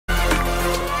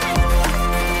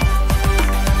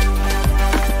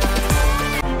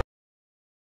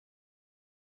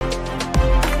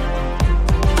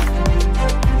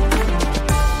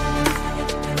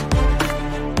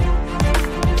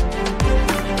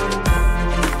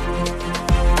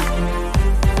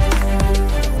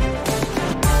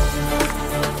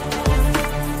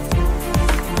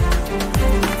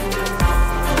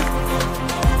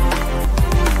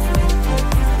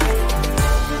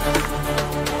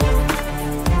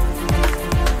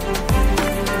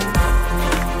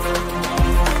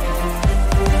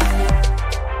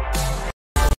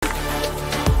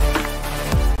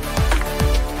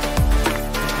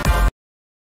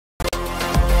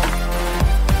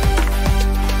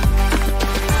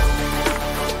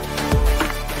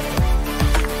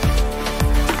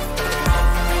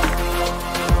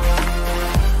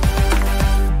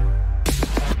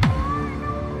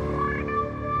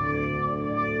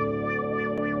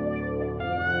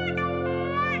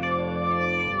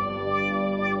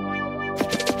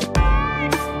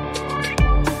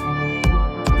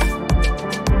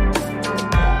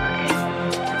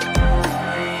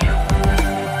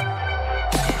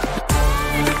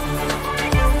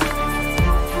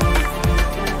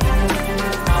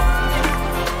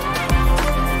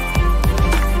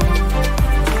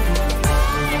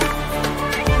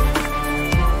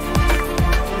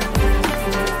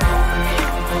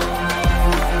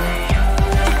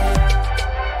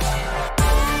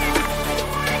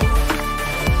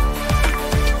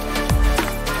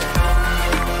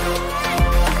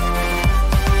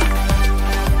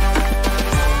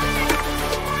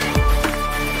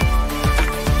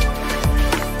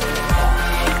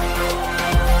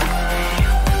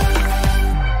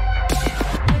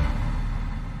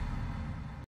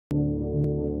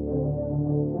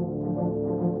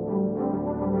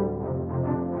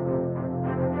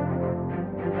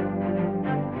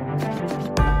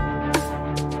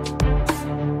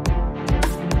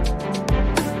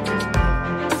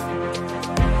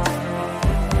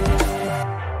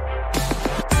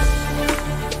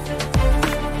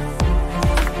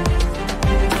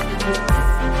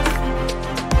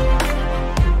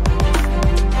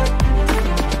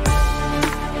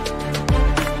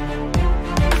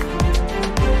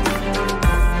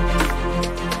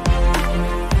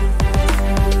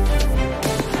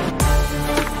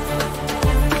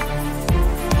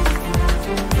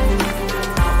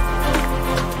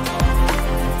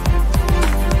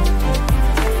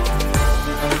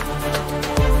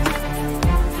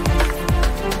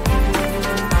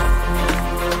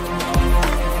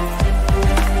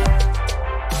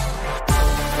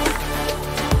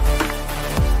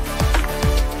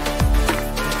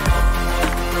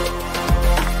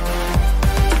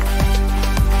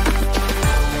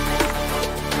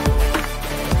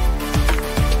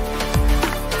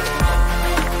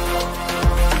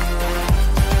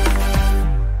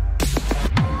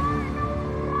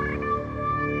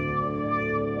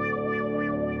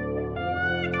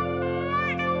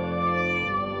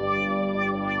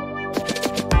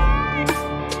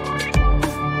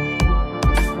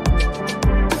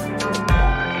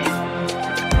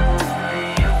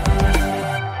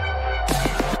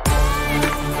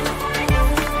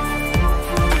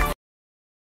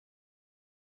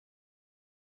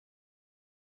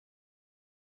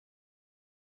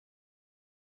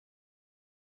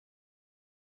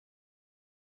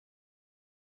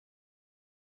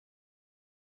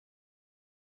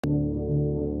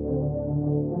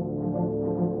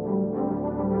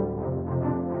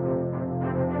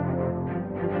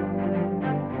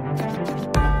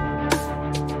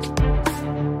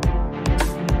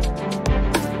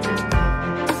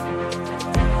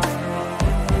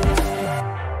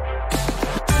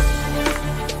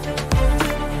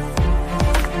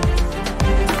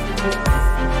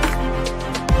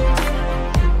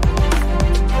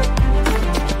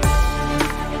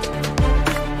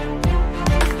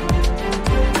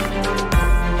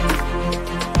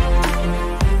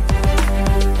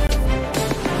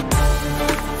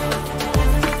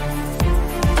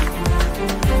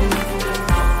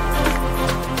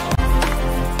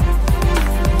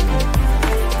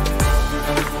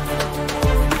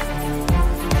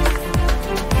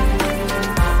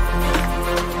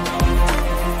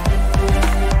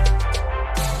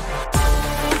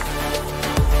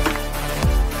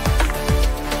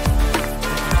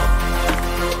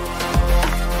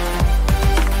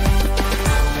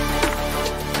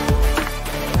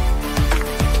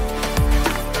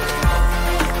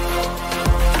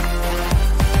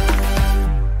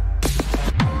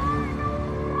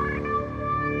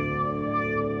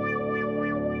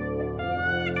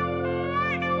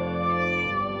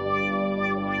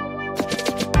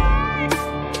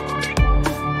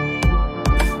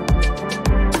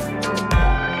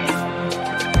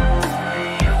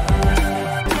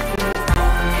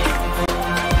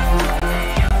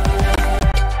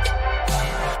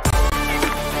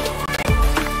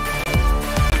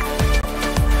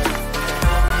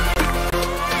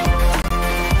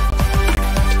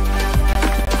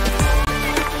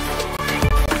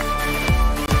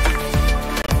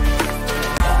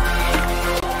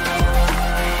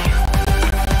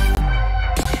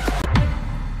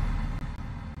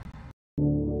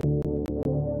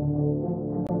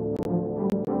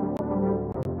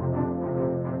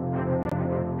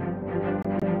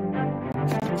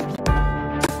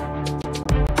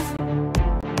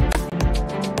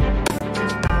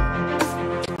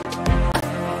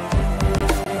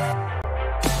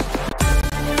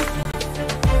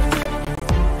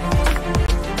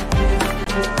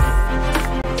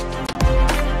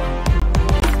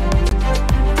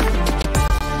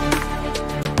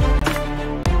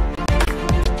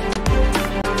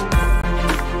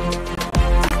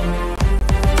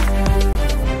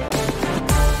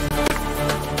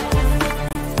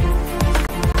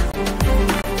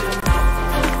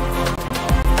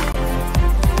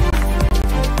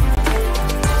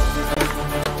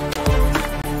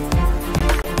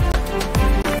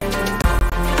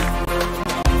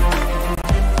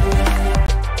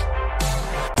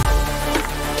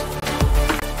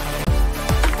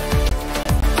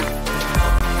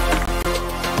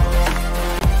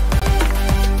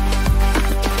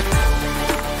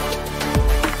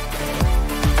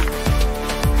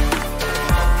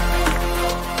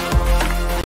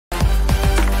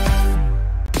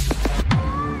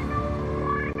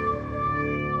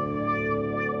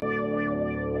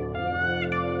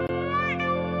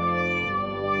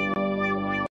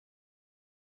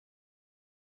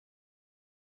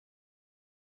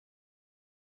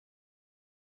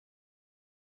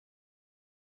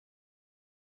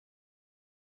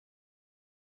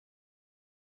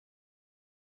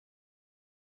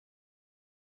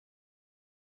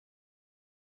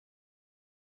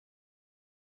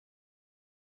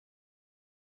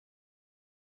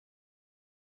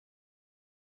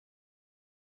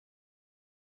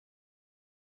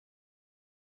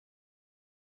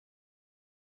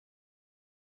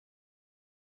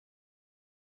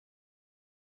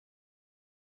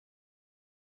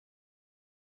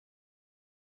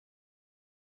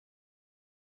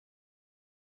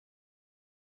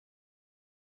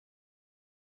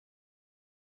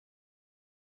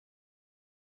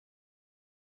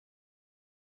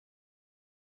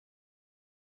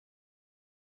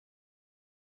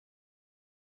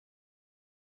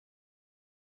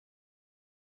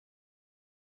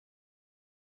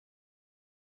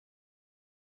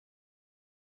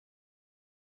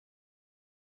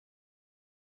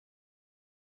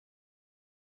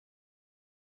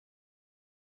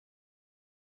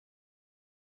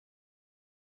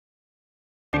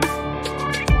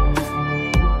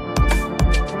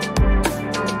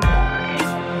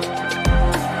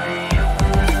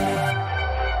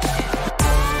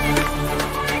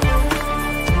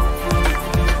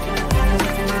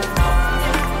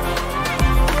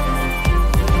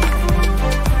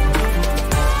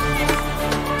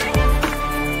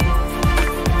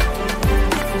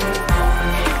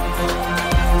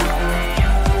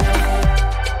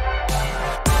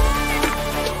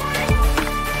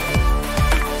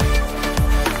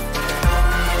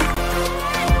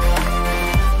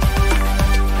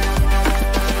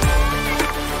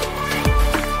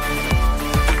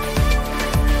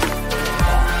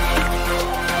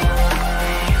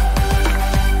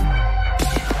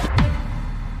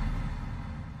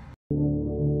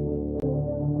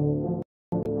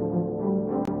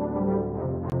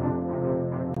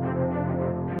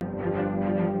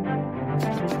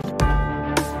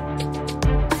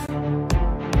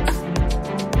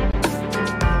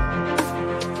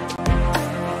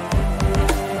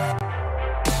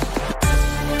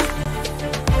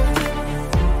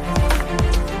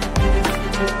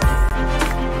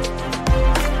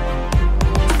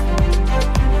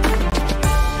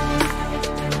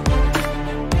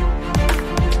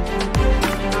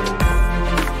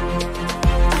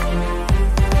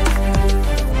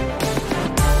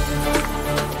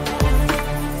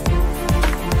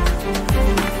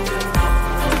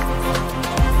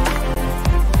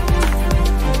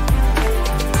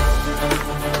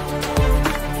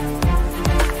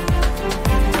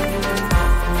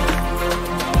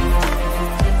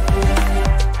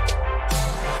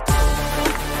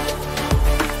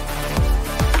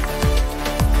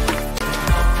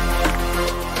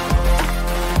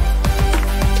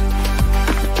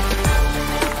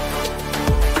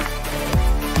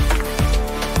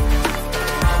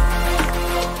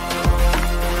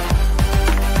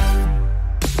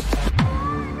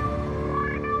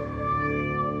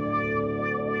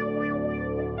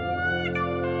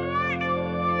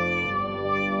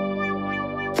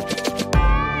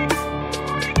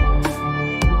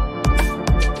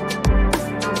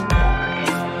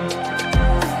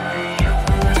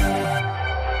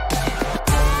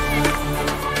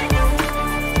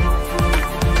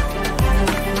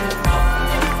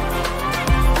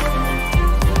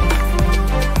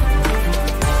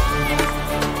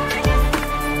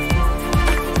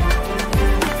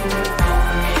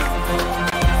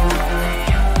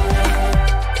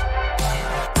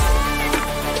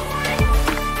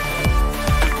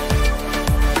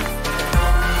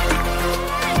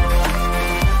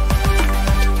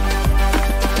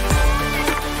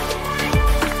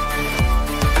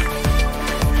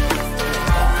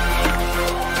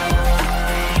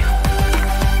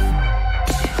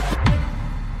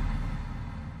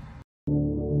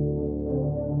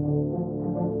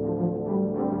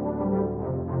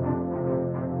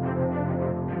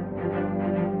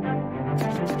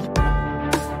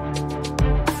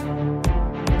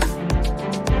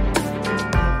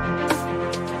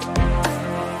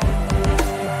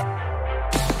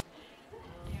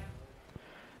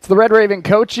the Red Raven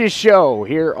Coaches Show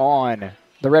here on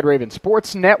the Red Raven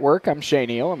Sports Network. I'm Shane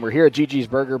Neal, and we're here at Gigi's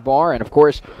Burger Bar. And, of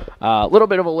course, a little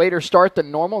bit of a later start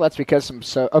than normal. That's because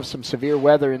of some severe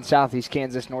weather in southeast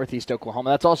Kansas, northeast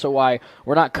Oklahoma. That's also why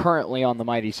we're not currently on the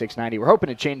Mighty 690. We're hoping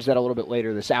to change that a little bit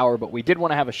later this hour, but we did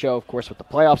want to have a show, of course, with the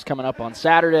playoffs coming up on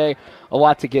Saturday. A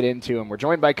lot to get into, and we're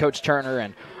joined by Coach Turner.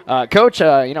 And Coach,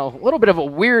 a little bit of a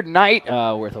weird night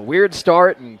with a weird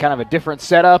start and kind of a different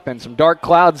setup and some dark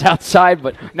clouds outside,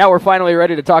 but now we're finally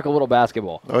ready to talk a little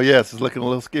basketball. Oh, yes, it's looking a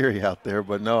little scary out there,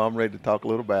 but no, I'm ready to talk a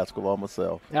little basketball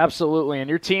myself. Absolutely, and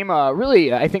your team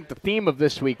really, I think the theme of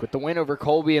this week with the win over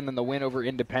Colby and then the win over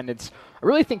Independence, I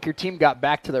really think your team got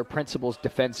back to their principles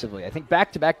defensively. I think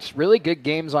back-to-back just really good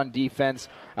games on defense,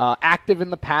 active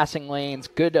in the passing lanes,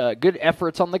 good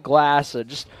efforts on the glass,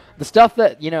 just the stuff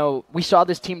that, we saw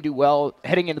this team do well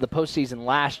heading into the postseason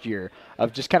last year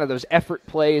of just kind of those effort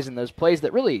plays and those plays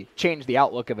that really changed the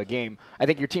outlook of a game. I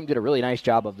think your team did a really nice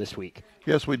job of this week.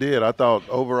 Yes, we did. I thought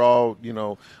overall,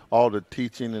 all the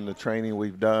teaching and the training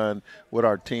we've done with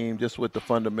our team, just with the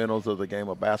fundamentals of the game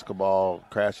of basketball,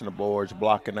 crashing the boards,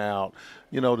 blocking out,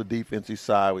 the defensive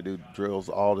side. We do drills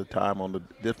all the time on the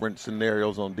different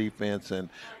scenarios on defense, and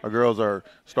our girls are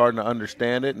starting to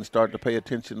understand it and starting to pay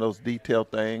attention to those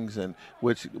detailed things, and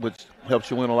which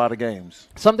helps you win a lot of games.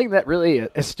 Something that really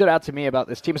has stood out to me about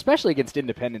this team, especially against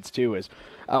Independence too, is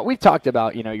we've talked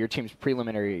about, your team's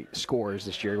preliminary scores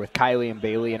this year with Kylie and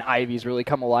Bailey, and Ivy's really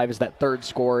come alive as that third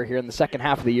scorer here in the second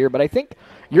half of the year. But I think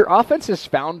your offense has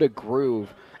found a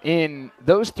groove in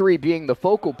those three being the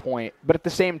focal point, but at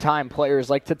the same time, players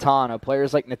like Tatana,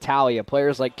 players like Natalia,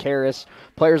 players like Karis,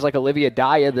 players like Olivia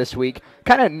Daya this week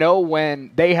kind of know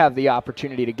when they have the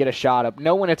opportunity to get a shot up,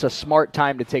 know when it's a smart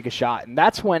time to take a shot. And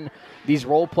that's when these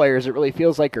role players, it really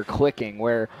feels like, are clicking,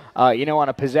 where, on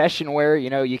a possession where,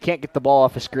 you can't get the ball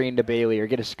off a screen to Bailey or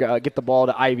get the ball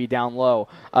to Ivy down low.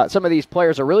 Some of these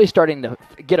players are really starting to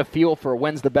get a feel for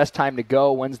when's the best time to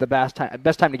go, when's the best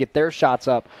time to get their shots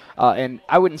up. And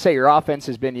I wouldn't say your offense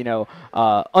has been,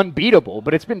 unbeatable,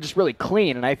 but it's been just really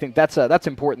clean, and I think that's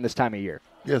important this time of year.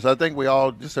 Yes, I think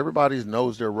everybody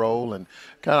knows their role, and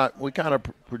we kind of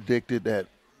predicted that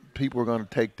people were going to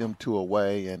take them to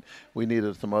away, and we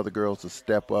needed some other girls to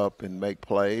step up and make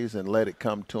plays and let it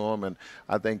come to them. And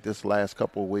I think this last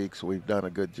couple of weeks we've done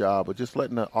a good job of just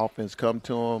letting the offense come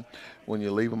to them. When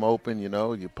you leave them open,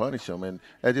 you punish them, and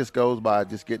that just goes by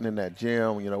just getting in that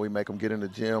gym. We make them get in the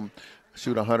gym,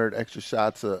 shoot 100 extra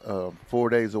shots 4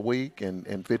 days a week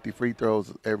and 50 free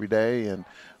throws every day, and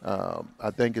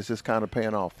I think it's just kind of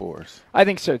paying off for us. I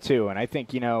think so too, and I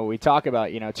think we talk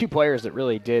about two players that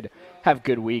really did have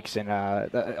good weeks, and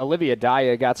Olivia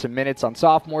Daya got some minutes on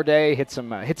sophomore day, hit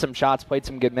some shots, played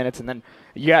some good minutes, and then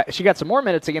she got some more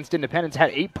minutes against Independence,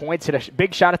 had 8 points, hit a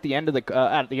big shot at the end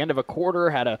of a quarter,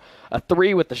 had a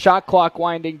three with the shot clock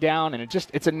winding down, and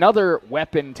it's another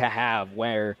weapon to have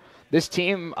where this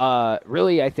team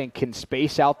really, I think, can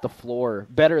space out the floor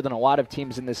better than a lot of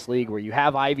teams in this league, where you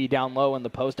have Ivy down low in the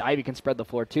post. Ivy can spread the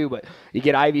floor too, but you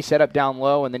get Ivy set up down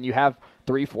low, and then you have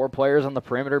 3-4 players on the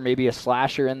perimeter, maybe a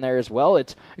slasher in there as well.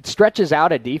 It stretches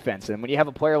out a defense, and when you have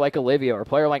a player like Olivia or a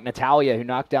player like Natalia who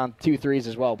knocked down 2 threes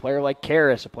as well, a player like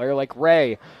Karis, a player like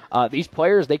Ray, these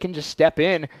players, they can just step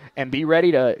in and be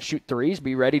ready to shoot threes,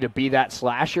 be ready to be that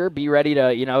slasher, be ready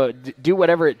to do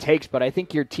whatever it takes. But I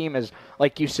think your team has,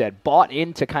 like you said, bought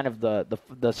into kind of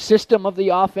the system of the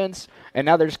offense, and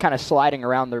now they're just kind of sliding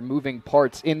around. They're moving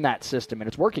parts in that system, and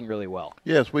it's working really well.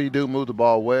 Yes, we do move the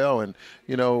ball well, and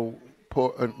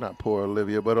not poor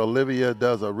Olivia, but Olivia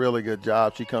does a really good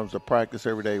job. She comes to practice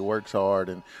every day, works hard,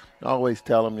 and I always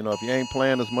tell them, if you ain't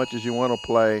playing as much as you want to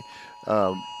play,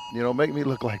 make me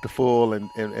look like the fool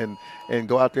and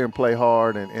go out there and play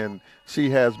hard. And she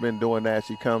has been doing that.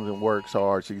 She comes and works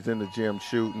hard. She's in the gym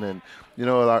shooting, and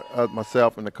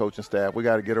myself and the coaching staff, we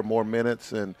got to get her more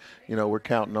minutes, and we're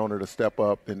counting on her to step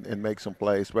up and make some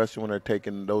plays, especially when they're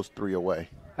taking those 3 away.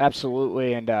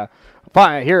 Absolutely, and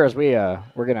here as we're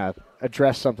gonna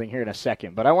address something here in a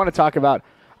second, but I want to talk about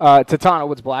Tatana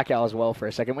Woods Blackout as well for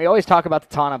a second. We always talk about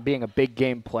Tatana being a big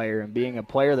game player and being a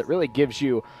player that really gives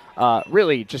you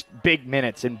really just big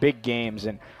minutes in big games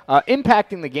and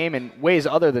impacting the game in ways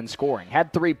other than scoring.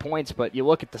 Had 3 points, but you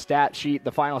look at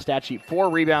the final stat sheet, 4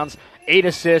 rebounds, 8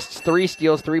 assists, 3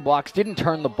 steals, 3 blocks, didn't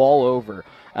turn the ball over.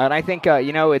 And I think,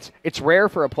 it's rare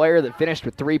for a player that finished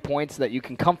with 3 points that you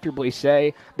can comfortably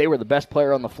say they were the best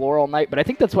player on the floor all night. But I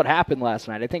think that's what happened last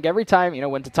night. I think every time,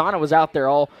 when Tatana was out there,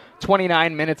 all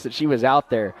 29 minutes that she was out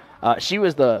there, she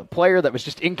was the player that was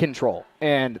just in control.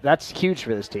 And that's huge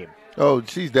for this team. Oh,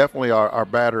 she's definitely our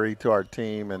battery to our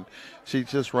team, and she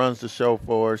just runs the show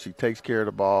for us. She takes care of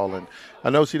the ball, and I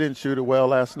know she didn't shoot it well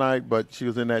last night, but she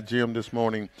was in that gym this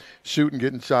morning shooting,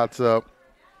 getting shots up.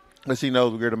 And she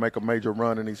knows we're going to make a major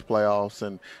run in these playoffs,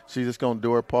 and she's just going to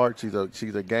do her part. She's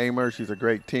a gamer. She's a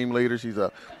great team leader. She's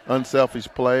a unselfish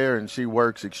player, and she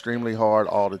works extremely hard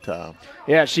all the time.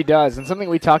 Yeah, she does. And something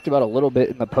we talked about a little bit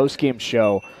in the post-game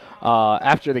show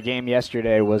after the game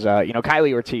yesterday was,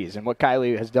 Kylie Ortiz and what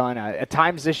Kylie has done. At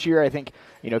times this year, I think,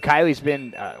 Kylie's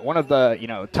been one of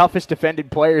the, toughest defended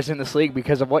players in this league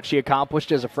because of what she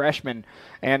accomplished as a freshman.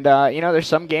 And, there's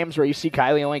some games where you see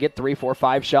Kylie only get 3, 4,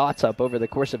 5 shots up over the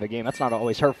course of a game. That's not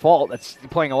always her fault. That's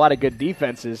playing a lot of good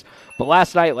defenses. But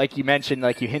last night, like you mentioned,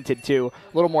 like you hinted to,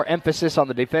 a little more emphasis on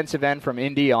the defensive end from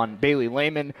Indy on Bailey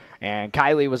Lehman, and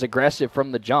Kylie was aggressive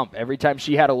from the jump. Every time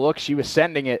she had a look, she was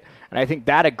sending it. And I think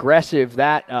that aggressive,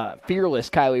 that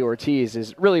fearless Kylie Ortiz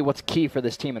is really what's key for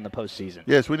this team in the postseason.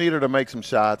 Yes, we need her to make some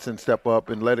shots and step up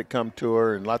and let it come to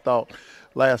her. And I thought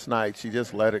last night she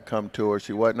just let it come to her.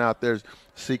 She wasn't out there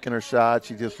seeking her shot.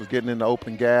 She just was getting in the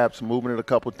open gaps, moving it a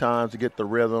couple times to get the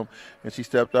rhythm. And she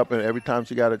stepped up, and every time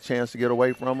she got a chance to get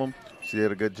away from them, she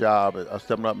did a good job of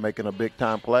stepping up, making a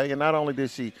big-time play. And not only did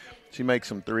she make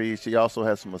some threes, she also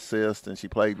had some assists, and she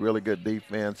played really good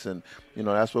defense. And,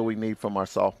 that's what we need from our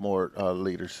sophomore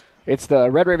leaders. It's the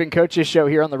Red Raven Coaches Show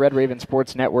here on the Red Raven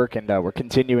Sports Network, and we're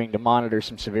continuing to monitor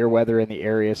some severe weather in the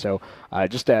area. So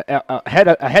just a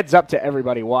heads up to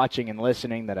everybody watching and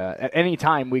listening that at any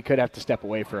time we could have to step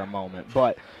away for a moment.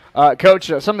 But,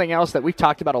 Coach, something else that we've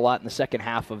talked about a lot in the second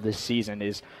half of this season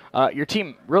is your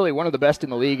team really one of the best in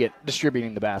the league at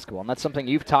distributing the basketball. And that's something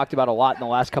you've talked about a lot in the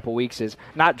last couple weeks is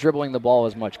not dribbling the ball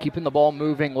as much, keeping the ball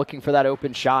moving, looking for that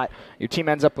open shot. Your team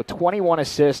ends up with 21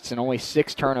 assists and only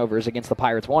 6 turnovers against the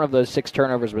Pirates. One of those 6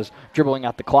 turnovers was dribbling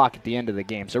out the clock at the end of the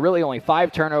game. So really only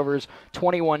 5 turnovers,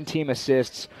 21 team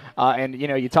assists. And,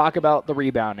 you talk about the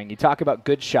rebounding. You talk about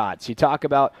good shots. You talk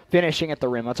about finishing at the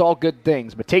rim. That's all good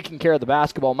things. But taking care of the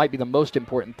basketball might be the most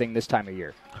important thing this time of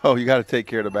year. Oh, you got to take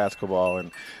care of the basketball.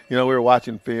 And, we were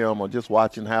watching film or just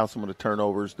watching how some of the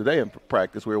turnovers today in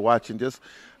practice. We were watching just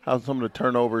how some of the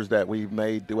turnovers that we've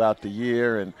made throughout the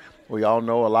year. And we all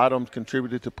know a lot of them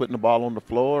contributed to putting the ball on the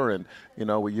floor. And,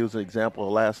 we used an example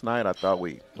of last night. I thought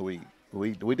we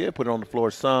did put it on the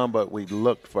floor some, but we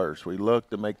looked first. We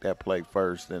looked to make that play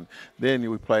first. And then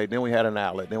we played. Then we had an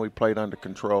outlet. Then we played under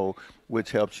control,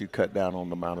 which helps you cut down on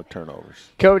the amount of turnovers.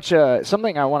 Coach,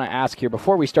 something I want to ask here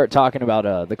before we start talking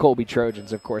about the Colby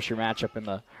Trojans, of course, your matchup in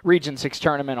the Region 6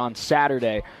 tournament on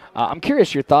Saturday. I'm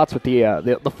curious your thoughts with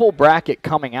the full bracket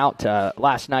coming out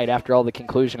last night after all the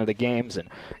conclusion of the games. And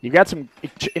you've got some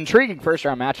intriguing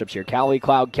first-round matchups here. Cowley,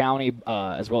 Cloud County,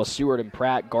 as well as Seward and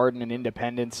Pratt, Garden and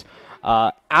Independence.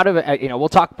 Out of it, we'll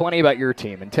talk plenty about your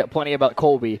team and plenty about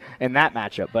Colby in that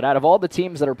matchup. But out of all the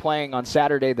teams that are playing on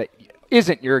Saturday that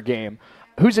isn't your game,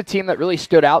 who's a team that really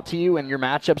stood out to you in your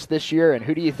matchups this year, and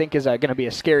who do you think is going to be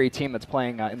a scary team that's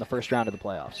playing in the first round of the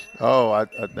playoffs? Oh, I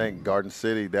think Garden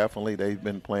City, definitely. They've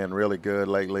been playing really good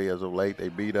lately. As of late, they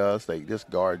beat us. They just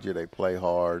guard you. They play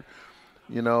hard.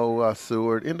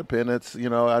 Seward, Independence,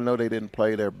 I know they didn't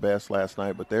play their best last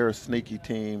night, but they're a sneaky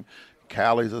team.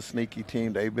 Callie's a sneaky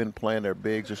team. They've been playing. Their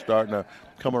bigs are starting to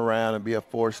come around and be a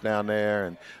force down there.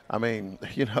 And, I mean,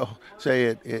 say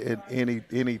it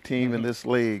any team in this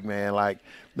league, man, like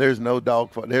there's no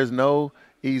there's no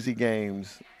easy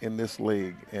games in this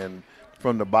league. And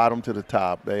from the bottom to the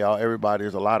top, everybody,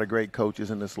 there's a lot of great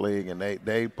coaches in this league, and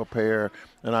they prepare,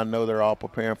 and I know they're all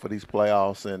preparing for these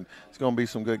playoffs, and it's going to be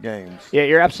some good games. Yeah,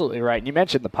 you're absolutely right. And you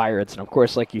mentioned the Pirates, and of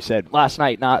course, like you said, last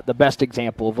night, not the best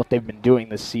example of what they've been doing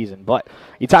this season, but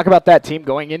you talk about that team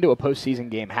going into a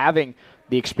postseason game, having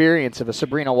the experience of a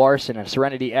Sabrina Larson and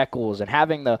Serenity Eccles, and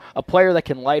having a player that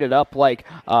can light it up like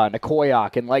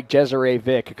Nikoyak and like Desiree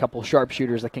Vick, a couple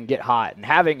sharpshooters that can get hot, and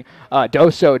having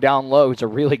Doso down low, who's a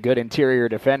really good interior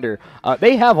defender.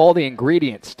 They have all the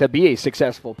ingredients to be a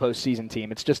successful postseason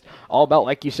team. It's just all about,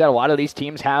 like you said, a lot of these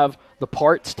teams have the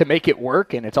parts to make it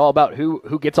work, and it's all about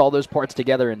who gets all those parts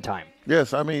together in time.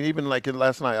 Yes, I mean, even like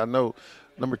last night, I know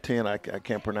number 10, I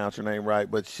can't pronounce her name right,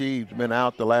 but she's been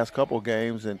out the last couple of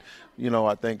games, and,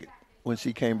 I think when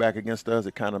she came back against us,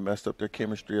 it kind of messed up their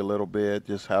chemistry a little bit,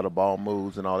 just how the ball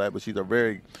moves and all that. But she's a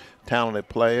very talented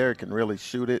player, can really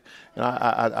shoot it. And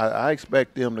I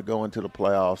expect them to go into the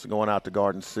playoffs, going out to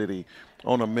Garden City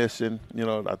on a mission.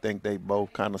 I think they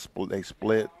both kind of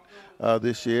split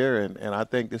this year, and I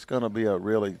think it's going to be a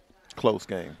really close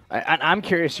game. I'm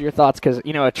curious your thoughts because,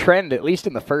 a trend, at least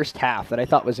in the first half, that I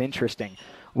thought was interesting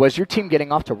was your team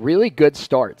getting off to really good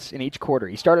starts in each quarter.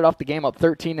 You started off the game up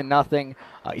 13-0.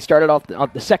 You started off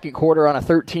the second quarter on a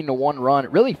 13-1 run.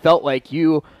 It really felt like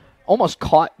you almost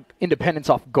caught Independence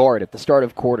off guard at the start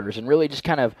of quarters and really just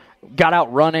kind of got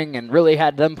out running and really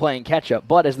had them playing catch-up.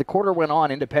 But as the quarter went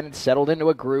on, Independence settled into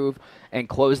a groove and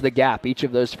closed the gap each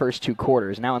of those first two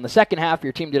quarters. Now, in the second half,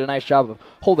 your team did a nice job of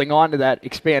holding on to that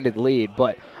expanded lead.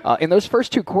 But in those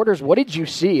first two quarters, what did you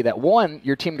see that, one,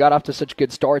 your team got off to such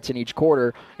good starts in each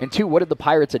quarter, and two, what did the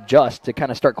Pirates adjust to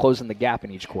kind of start closing the gap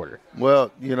in each quarter?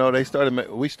 Well,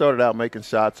 we started out making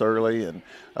shots early, and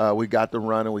we got them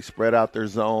running. We spread out their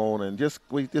zone, and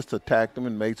we just attacked them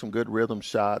and made some good rhythm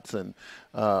shots. And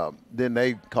then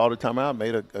they called a timeout,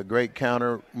 made a great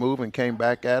counter move and came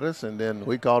back at us, and then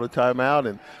we called a timeout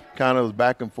and kind of was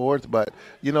back and forth. But,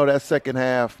 that second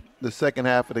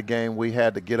half of the game, we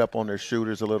had to get up on their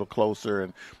shooters a little closer.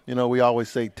 And, we always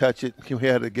say touch it. We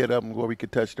had to get up where we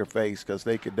could touch their face because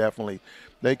they can definitely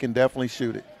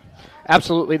shoot it.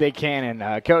 Absolutely they can.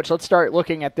 And, Coach, let's start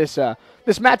looking at this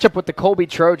matchup with the Colby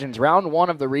Trojans, round one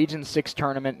of the Region 6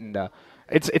 tournament. And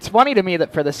it's funny to me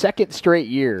that for the second straight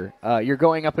year, you're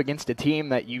going up against a team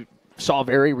that you saw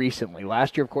very recently.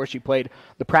 Last year, of course, you played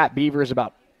the Pratt Beavers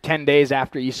about 10 days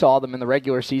after you saw them in the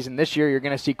regular season. This year, you're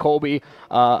going to see Colby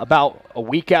about a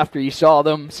week after you saw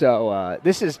them. So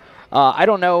this is, I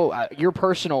don't know, your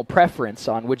personal preference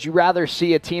on, would you rather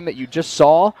see a team that you just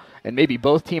saw and maybe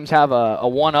both teams have a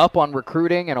one-up on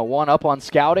recruiting and a one-up on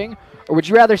scouting? Or would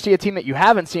you rather see a team that you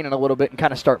haven't seen in a little bit and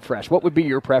kind of start fresh? What would be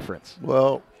your preference?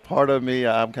 Well, part of me,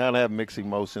 I'm kind of have mixed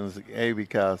emotions,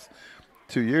 because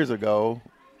 2 years ago,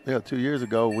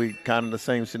 we kind of the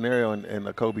same scenario, and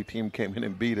the Kobe team came in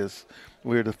and beat us.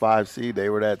 We were the 5 seed. They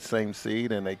were that same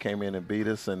seed, and they came in and beat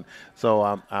us. And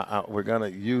so we're going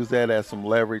to use that as some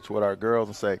leverage with our girls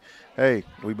and say, hey,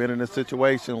 we've been in this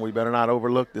situation. We better not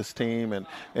overlook this team. And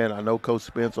I know Coach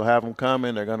Spence will have them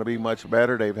coming. They're going to be much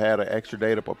better. They've had an extra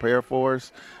day to prepare for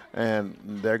us, and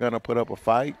they're going to put up a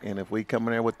fight. And if we come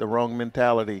in there with the wrong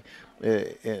mentality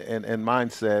and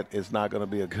mindset, it's not going to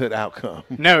be a good outcome.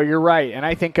 No, you're right. And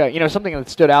I think, something that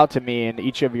stood out to me in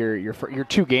each of your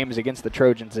two games against the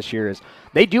Trojans this year is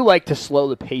they do like to slow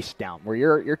the pace down, where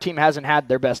your team hasn't had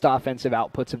their best offensive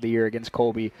outputs of the year against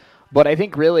Colby. But I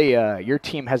think really your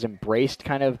team has embraced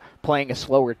kind of playing a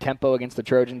slower tempo against the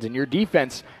Trojans, and your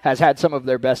defense has had some of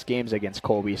their best games against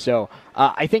Colby. So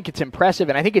I think it's impressive,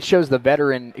 and I think it shows the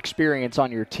veteran experience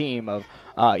on your team of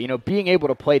being able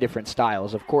to play different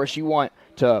styles. Of course, you want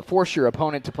to force your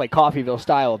opponent to play Coffeyville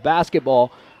style of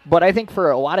basketball, but I think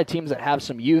for a lot of teams that have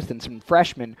some youth and some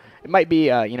freshmen, it might be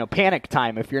panic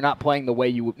time if you're not playing the way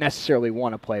you necessarily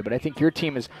want to play. But I think your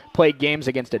team has played games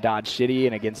against a Dodge City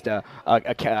and against a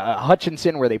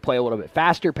Hutchinson where they play a little bit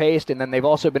faster paced, and then they've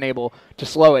also been able to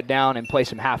slow it down and play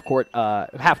some half court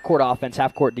offense,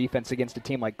 half court defense against a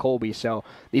team like Colby. So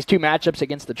these two matchups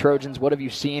against the Trojans, what have you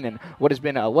seen, and what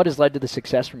has led to the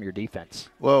success from your defense?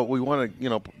 Well, we want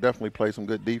to definitely play some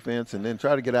good defense and then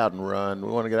try to get out and run.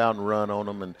 We want to get out and run on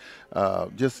them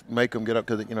and just make them get up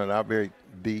because they're not very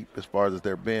deep as far as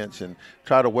their bench, and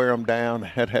try to wear them down.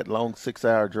 Had that long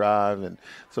 6-hour drive, and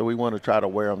so we want to try to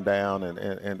wear them down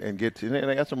and get to. And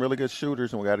they got some really good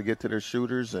shooters, and we got to get to their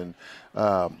shooters and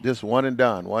just one and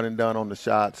done on the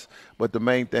shots. But the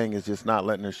main thing is just not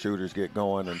letting their shooters get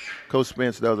going. And Coach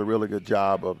Spence does a really good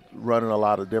job of running a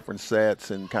lot of different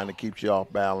sets and kind of keeps you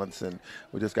off balance. And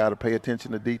we just got to pay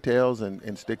attention to details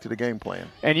and stick to the game plan.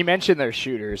 And you mentioned their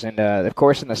shooters, and of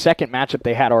course in the second matchup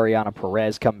they had Ariana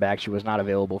Perez come back. She was not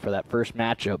available for that first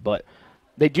matchup, but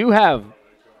they do have,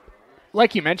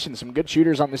 like you mentioned, some good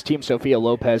shooters on this team. Sophia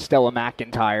Lopez, Stella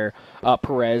McIntyre,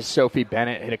 Perez, Sophie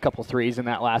Bennett hit a couple threes in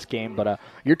that last game. But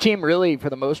your team really, for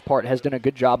the most part, has done a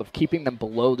good job of keeping them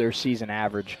below their season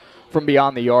average from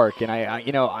beyond the arc. And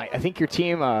I think your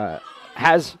team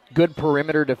has good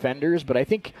perimeter defenders, but I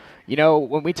think,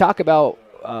 when we talk about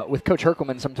with Coach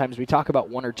Herkelman, sometimes we talk about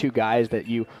one or two guys that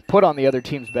you put on the other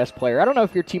team's best player. I don't know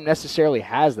if your team necessarily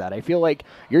has that. I feel like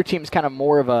your team's kind of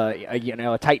more of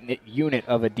a tight-knit unit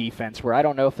of a defense, where I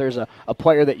don't know if there's a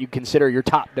player that you consider your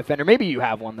top defender. Maybe you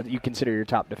have one that you consider your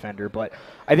top defender, but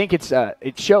I think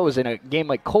it shows in a game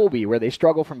like Colby where they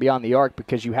struggle from beyond the arc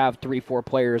because you have 3-4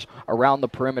 players around the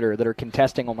perimeter that are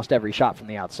contesting almost every shot from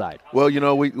the outside. Well,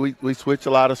 we switch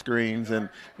a lot of screens, and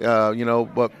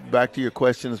but back to your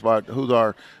questions about who's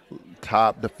our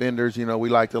top defenders. You know, we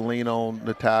like to lean on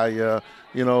Natalia.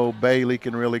 You know, Bailey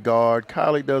can really guard.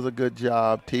 Kylie does a good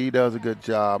job. T does a good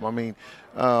job. I mean,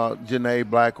 Janae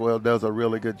Blackwell does a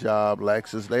really good job.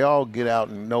 Lexus, they all get out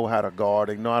and know how to guard.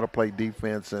 They know how to play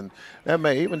defense. And that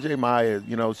even J. Maya,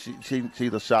 you know,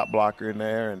 she's a shot blocker in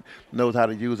there and knows how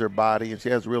to use her body. And she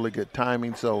has really good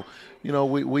timing. So, you know,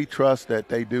 we trust that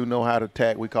they do know how to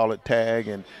tag. We call it tag.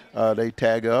 And they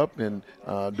tag up and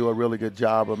do a really good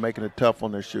job of making it tough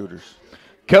on their shooters.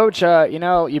 Coach, you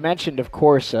know, you mentioned, of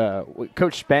course,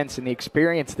 Coach Spence and the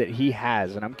experience that he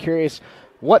has. And I'm curious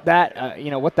what that,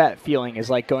 what that feeling is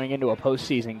like going into a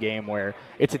postseason game where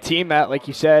it's a team that, like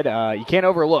you said, you can't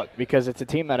overlook because it's a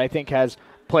team that I think has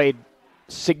played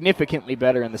significantly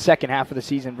better in the second half of the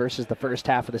season versus the first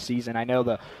half of the season. I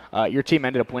know your team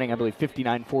ended up winning, I believe,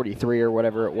 59-43 or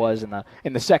whatever it was in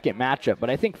the second matchup. But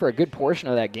I think for a good portion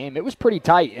of that game, it was pretty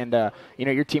tight. And,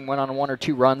 your team went on one or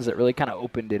two runs that really kind of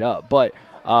opened it up. But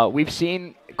we've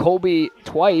seen Colby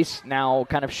twice now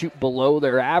kind of shoot below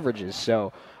their averages.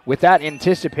 So with that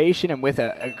anticipation and with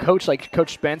a coach like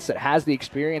Coach Spence that has the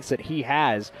experience that he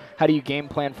has, how do you game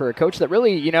plan for a coach that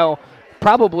really,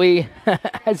 probably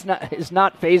is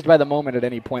not fazed by the moment at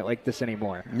any point like this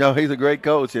anymore? No, he's a great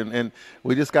coach, and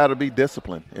we just got to be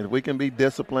disciplined. If we can be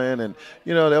disciplined, and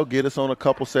they'll get us on a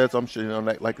couple sets. I'm sure,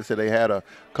 like I said, they had a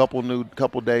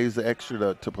couple days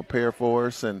extra to prepare for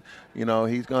us, and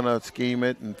he's gonna scheme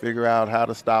it and figure out how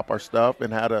to stop our stuff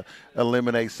and how to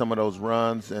eliminate some of those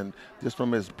runs, and just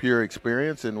from his pure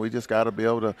experience. And we just got to be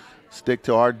able to stick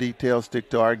to our details, stick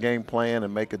to our game plan,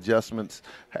 and make adjustments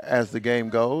as the game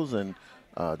goes, and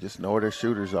just know where their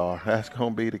shooters are. That's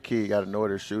going to be the key. You got to know where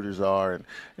their shooters are, and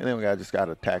then we just got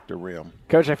to attack the rim.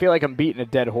 Coach, I feel like I'm beating a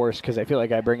dead horse because I feel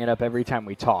like I bring it up every time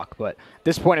we talk. But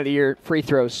this point of the year, free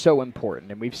throws so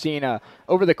important. And we've seen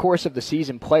over the course of the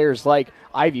season players like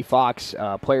Ivy Fox,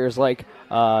 players like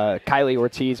Kylie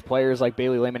Ortiz, players like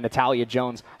Bailey Lehman, Natalia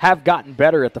Jones have gotten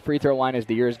better at the free throw line as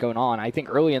the year has gone on. I think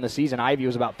early in the season, Ivy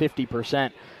was about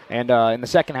 50%. And in the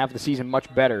second half of the season,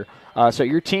 much better. So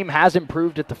your team has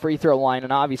improved at the free throw line,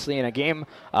 and obviously in a game,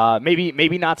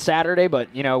 maybe not Saturday, but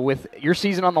with your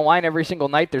season on the line every single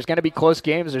night, there's going to be close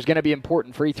games. There's going to be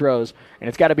important free throws, and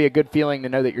it's got to be a good feeling to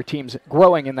know that your team's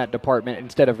growing in that department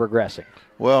instead of regressing.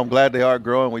 Well, I'm glad they are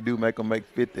growing. We do make them make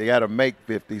 50. They got to make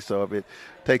 50. So if it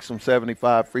takes them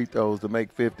 75 free throws to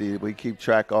make 50, we keep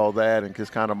track of all that and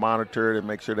just kind of monitor it and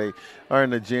make sure they are in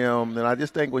the gym. And I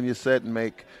just think when you set and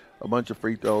make a bunch of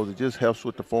free throws, it just helps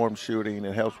with the form shooting.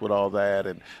 It helps with all that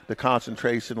and the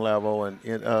concentration level.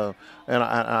 And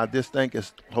I just think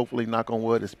it's hopefully, knock on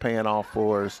wood, it's paying off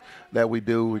for us that we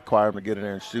do require them to get in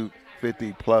there and shoot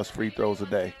 50-plus free throws a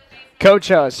day.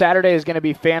 Coach, Saturday is going to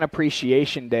be Fan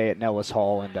Appreciation Day at Nellis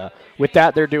Hall, and with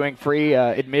that, they're doing free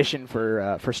admission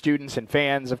for students and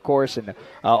fans, of course, and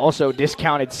also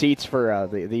discounted seats for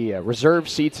the reserve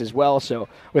seats as well. So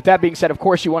with that being said, of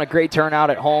course, you want a great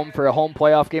turnout at home for a home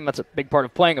playoff game. That's a big part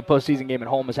of playing a postseason game at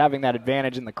home, is having that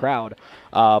advantage in the crowd.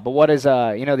 But what is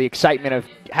the excitement of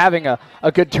having a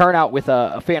good turnout with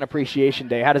a Fan Appreciation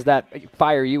Day? How does that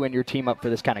fire you and your team up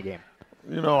for this kind of game?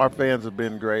 Our fans have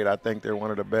been great. I think they're one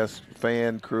of the best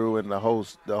fan crew in the whole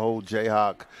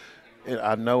Jayhawk,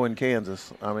 I know, in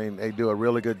Kansas. I mean, they do a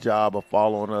really good job of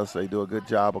following us. They do a good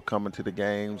job of coming to the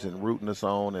games and rooting us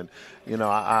on. And,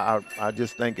 I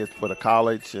just think it's for the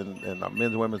college and our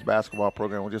men's and women's basketball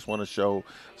program. We just want to show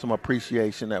some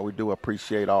appreciation that we do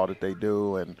appreciate all that they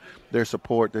do and their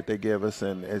support that they give us.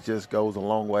 And it just goes a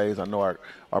long ways. I know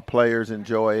our players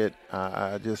enjoy it.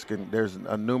 There's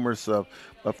a numerous of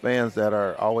fans that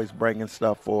are always bringing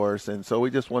stuff for us. And so we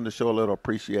just wanted to show a little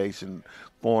appreciation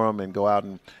for them and go out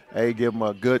and, give them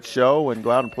a good show and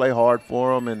go out and play hard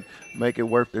for them and make it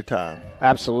worth their time.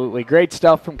 Absolutely. Great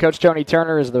stuff from Coach Tony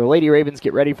Turner as the Lady Ravens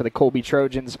get ready for the Colby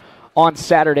Trojans on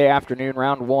Saturday afternoon,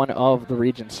 round one of the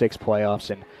Region 6 playoffs.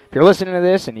 And if you're listening to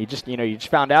this and you just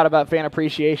found out about Fan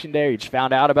Appreciation Day, or you just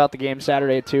found out about the game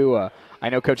Saturday at 2, I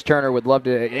know Coach Turner would love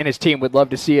to, and his team would love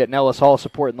to see you at Nellis Hall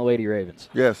supporting the Lady Ravens.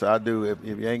 Yes, I do. If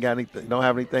you ain't got anything, don't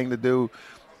have anything to do,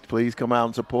 please come out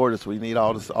and support us. We need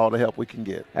all the help we can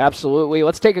get. Absolutely.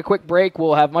 Let's take a quick break.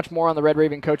 We'll have much more on the Red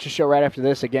Raven Coaches Show right after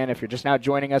this. Again, if you're just now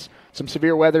joining us, some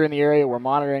severe weather in the area. We're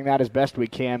monitoring that as best we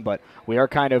can, but we are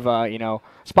kind of,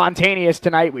 spontaneous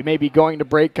tonight. We may be going to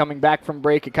break, coming back from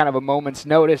break at kind of a moment's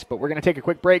notice, but we're going to take a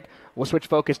quick break. We'll switch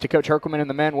focus to Coach Herkelman and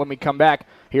the men when we come back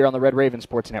here on the Red Raven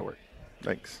Sports Network.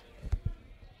 Thanks.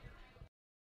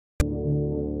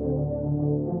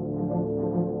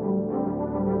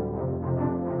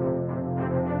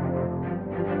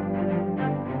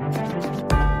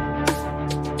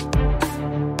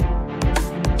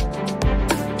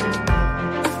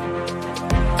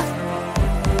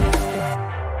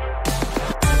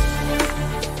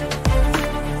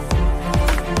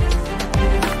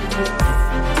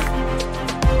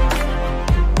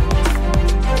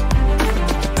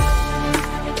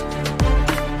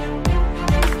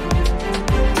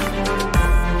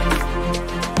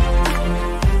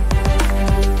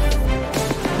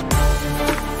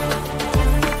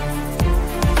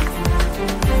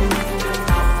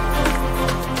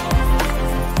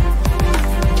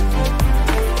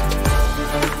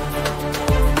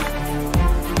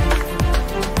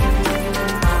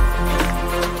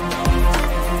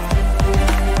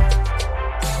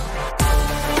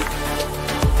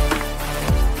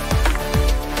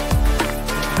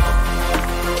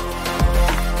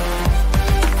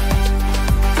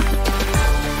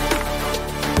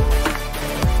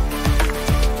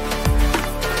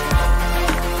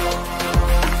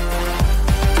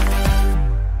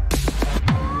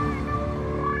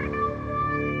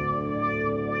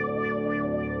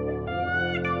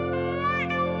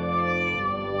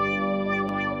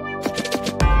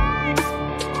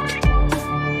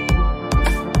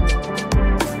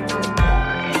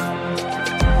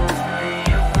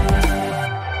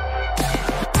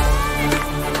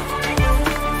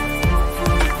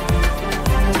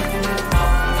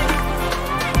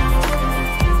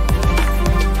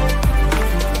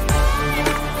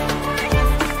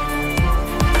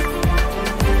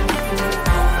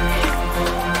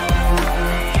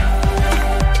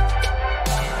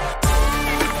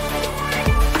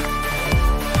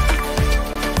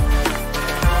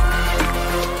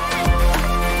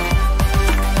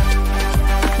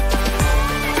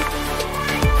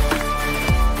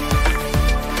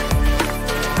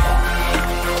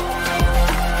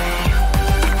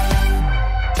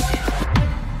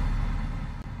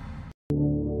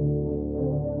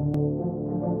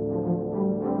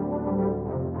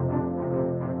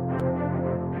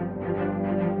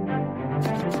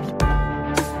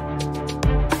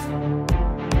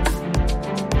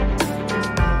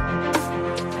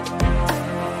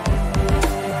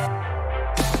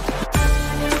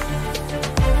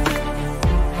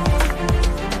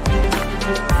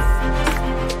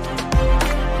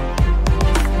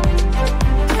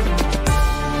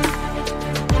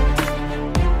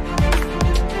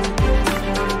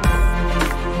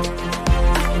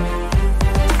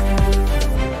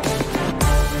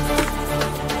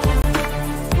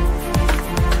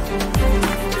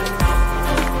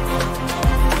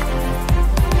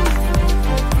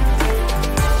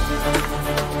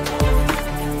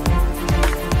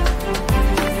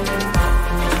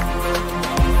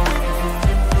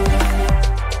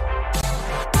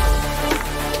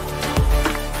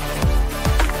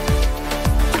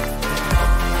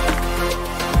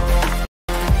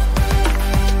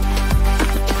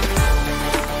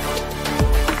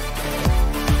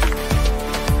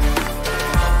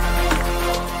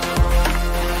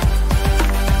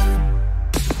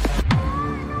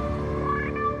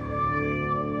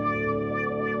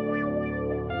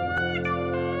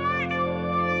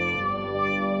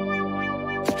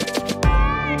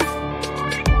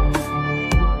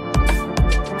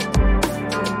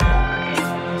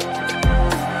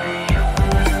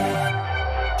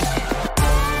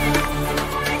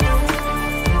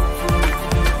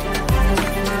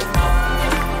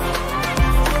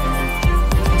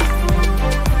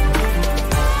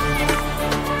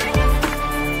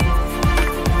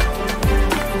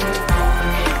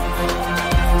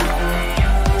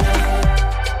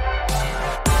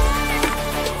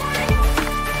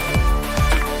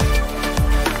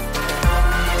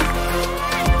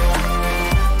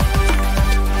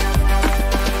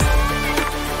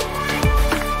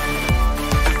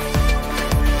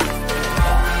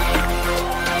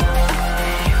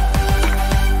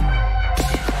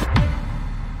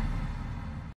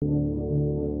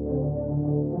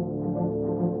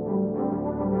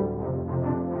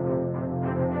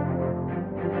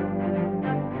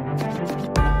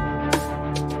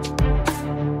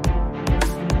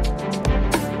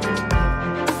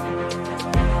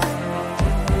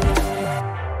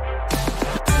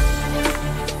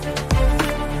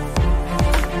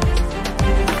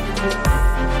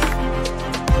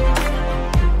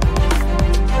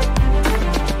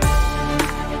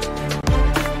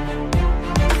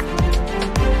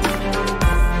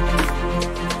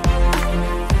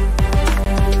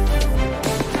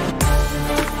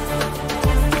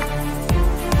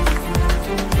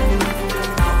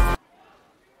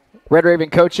 Red Raven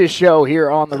Coaches Show here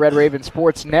on the Red Raven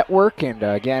Sports Network. And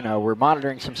again, we're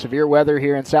monitoring some severe weather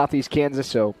here in southeast Kansas,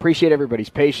 so appreciate everybody's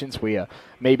patience. We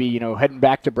maybe, heading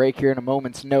back to break here in a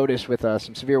moment's notice with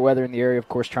some severe weather in the area, of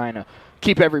course, trying to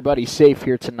keep everybody safe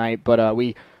here tonight. But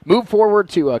we move forward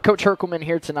to Coach Herkelman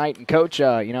here tonight. And, Coach,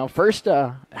 first,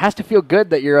 it has to feel good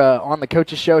that you're on the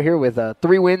Coaches Show here with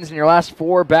 3 wins in your last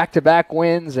 4 back-to-back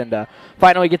wins, and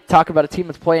finally get to talk about a team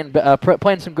that's playing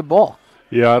some good ball.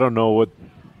 Yeah, I don't know what –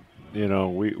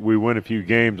 we win a few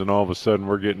games, and all of a sudden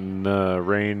we're getting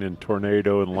rain and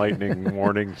tornado and lightning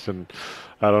warnings, and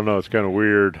I don't know. It's kind of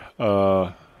weird.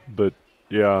 But,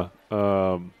 yeah, 3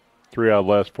 out of the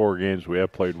last 4 games we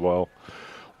have played well.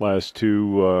 Last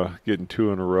 2, getting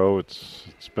 2 in a row. It's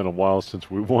been a while since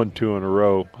we won 2 in a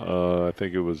row. I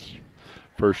think it was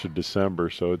 1st of December,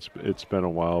 so it's been a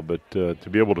while. But to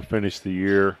be able to finish the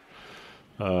year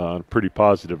on a pretty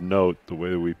positive note, the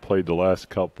way that we played the last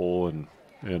couple, and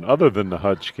other than the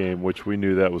Hutch game, which we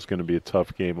knew that was going to be a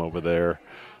tough game over there,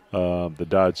 the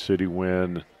Dodge City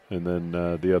win, and then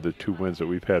the other 2 wins that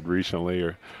we've had recently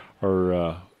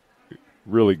are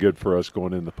really good for us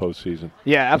going in the postseason.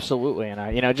 Yeah, absolutely. And,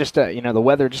 the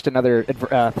weather, just another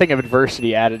thing of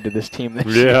adversity added to this team this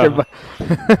year.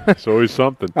 It's always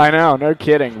something. I know, no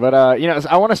kidding. But,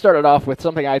 I want to start it off with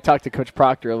something I talked to Coach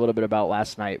Proctor a little bit about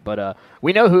last night. But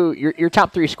we know who your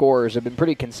top 3 scorers have been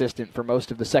pretty consistent for most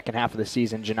of the second half of the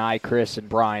season, Janai, Chris, and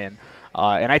Brian.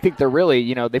 And I think they're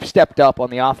really, they've stepped up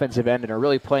on the offensive end and are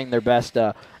really playing their best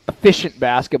efficient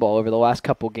basketball over the last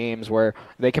couple games, where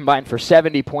they combined for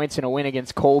 70 points in a win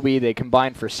against Colby. They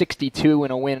combined for 62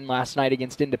 in a win last night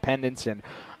against Independence. And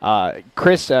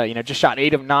Chris, just shot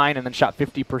 8 of 9 and then shot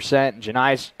 50%. And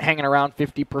Janai's hanging around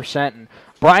 50%. And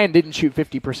Brian didn't shoot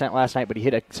 50% last night, but he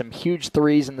hit some huge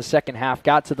threes in the second half,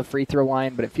 got to the free throw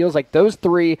line. But it feels like those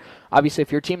 3, obviously,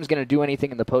 if your team is going to do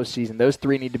anything in the postseason, those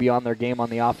 3 need to be on their game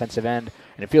on the offensive end.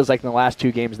 And it feels like in the last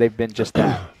 2 games they've been just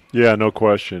that. Yeah, no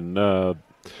question.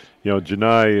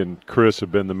 Janai and Chris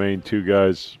have been the main 2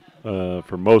 guys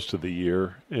for most of the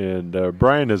year. And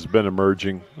Brian has been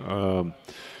emerging,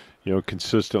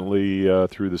 consistently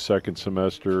through the second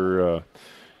semester.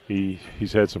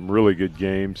 He's had some really good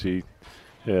games. He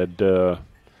had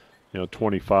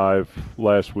 25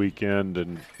 last weekend,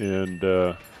 and then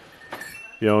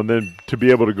to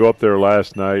be able to go up there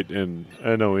last night, and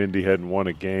I know Indy hadn't won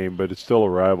a game, but it's still a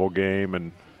rival game,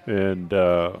 and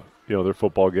their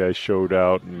football guys showed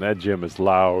out, and that gym is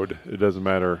loud. It doesn't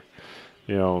matter,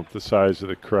 the size of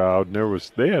the crowd. And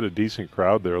they had a decent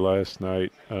crowd there last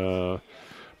night.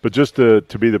 But just to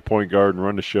be the point guard and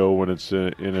run the show when it's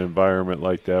in an environment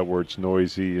like that where it's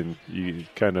noisy and you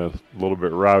kind of a little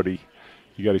bit rowdy,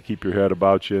 you got to keep your head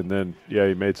about you. And then,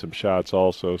 he made some shots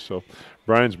also. So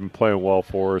Brian's been playing well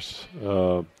for us.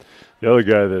 The other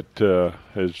guy that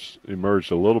has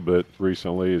emerged a little bit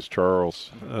recently is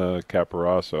Charles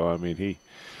Caparasso. I mean,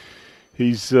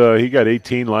 he got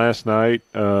 18 last night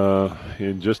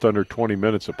in just under 20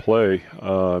 minutes of play.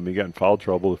 He got in foul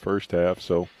trouble the first half,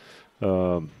 so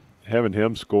having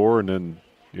him score and then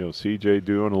CJ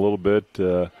doing a little bit,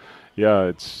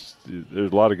 there's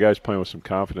a lot of guys playing with some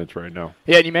confidence right now.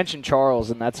 Yeah, and you mentioned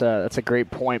Charles, and that's a great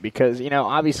point because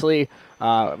obviously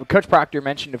Coach Proctor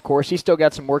mentioned, of course, he's still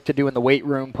got some work to do in the weight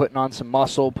room, putting on some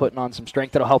muscle, putting on some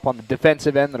strength that'll help on the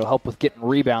defensive end, that'll help with getting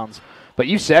rebounds. But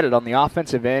you said it, on the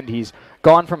offensive end, he's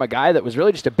gone from a guy that was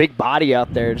really just a big body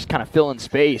out there, just kind of filling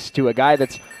space, to a guy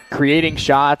that's creating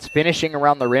shots, finishing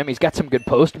around the rim. He's got some good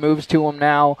post moves to him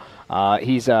now.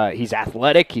 He's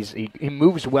athletic. He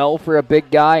moves well for a big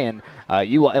guy, and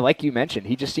like you mentioned,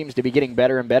 he just seems to be getting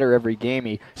better and better every game.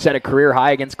 He set a career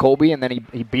high against Colby, and then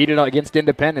he beat it against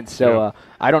Independence. So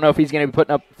I don't know if he's going to be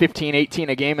putting up 15, 18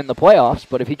 a game in the playoffs,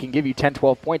 but if he can give you 10,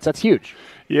 12 points, that's huge.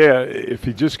 Yeah, if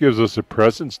he just gives us a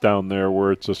presence down there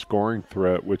where it's a scoring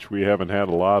threat, which we haven't had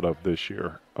a lot of this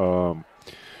year.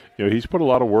 He's put a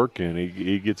lot of work in.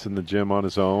 He gets in the gym on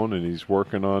his own, and he's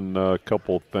working on a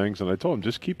couple of things. And I told him,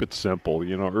 just keep it simple.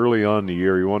 Early on in the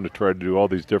year, he wanted to try to do all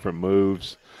these different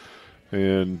moves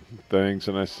and things.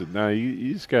 And I said, no,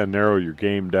 you just got to narrow your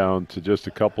game down to just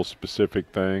a couple specific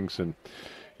things. And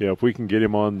if we can get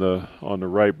him on the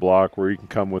right block where he can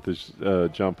come with his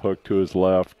jump hook to his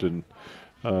left, and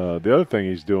the other thing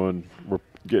he's doing, we're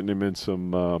getting him in some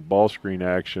ball screen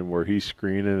action where he's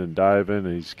screening and diving,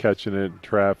 and he's catching it in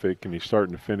traffic, and he's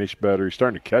starting to finish better. He's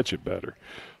starting to catch it better.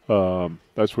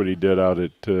 That's what he did out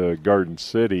at Garden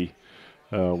City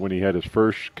when he had his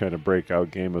first kind of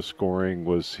breakout game of scoring.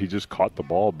 Was he just caught the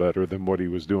ball better than what he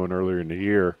was doing earlier in the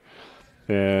year,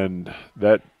 and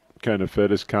that kind of fed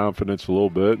his confidence a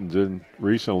little bit. And then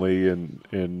recently in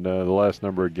the last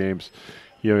number of games,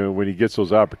 when he gets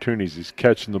those opportunities, he's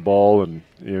catching the ball, and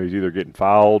he's either getting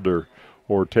fouled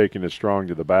or taking it strong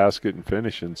to the basket and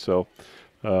finishing. So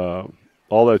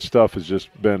all that stuff has just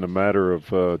been a matter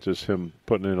of just him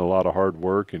putting in a lot of hard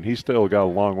work, and he's still got a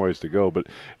long ways to go. But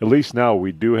at least now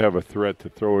we do have a threat to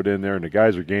throw it in there, and the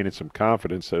guys are gaining some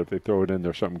confidence that if they throw it in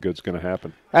there, something good's going to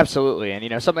happen. Absolutely.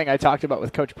 And, something I talked about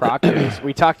with Coach Proctor is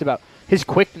we talked about his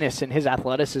quickness and his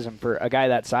athleticism for a guy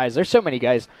that size. There's so many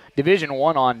guys Division I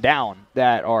on down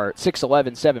that are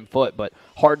 6'11", 7 foot, but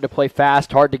hard to play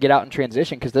fast, hard to get out in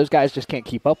transition because those guys just can't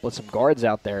keep up with some guards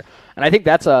out there. And I think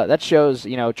that shows,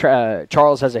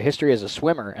 Charles has a history as a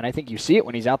swimmer, and I think you see it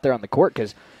when he's out there on the court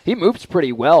because he moves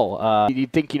pretty well.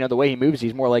 You'd think, the way he moves,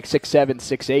 he's more like 6'7",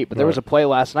 6'8", but there was a play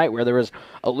last night where there was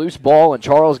a loose ball, and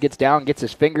Charles gets down, gets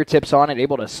his fingertips on it,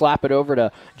 able to slap it over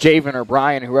to Javen or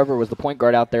Brian, whoever was the point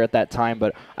guard out there at that time.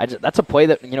 But that's a play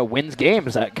that, wins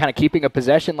games, kind of keeping a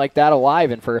possession like that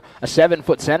alive. And for a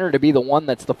 7-foot center to be the one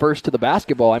that's the first to the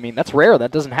basketball, I mean, that's rare.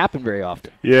 That doesn't happen very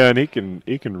often. Yeah, and he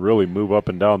can really move up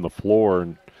and down the floor,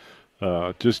 and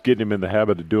just getting him in the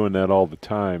habit of doing that all the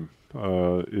time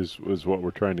is what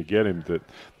we're trying to get him. That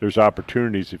there's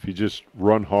opportunities if you just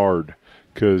run hard,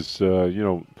 because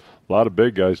a lot of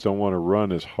big guys don't want to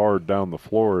run as hard down the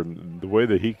floor, and the way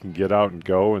that he can get out and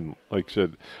go, and like I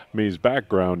said, his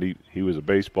background, he was a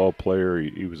baseball player,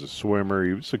 he was a swimmer,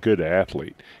 he was a good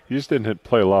athlete. He just didn't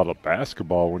play a lot of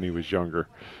basketball when he was younger.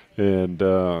 And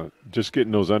just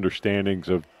getting those understandings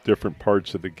of different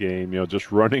parts of the game,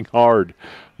 just running hard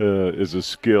is a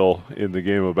skill in the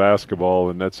game of basketball,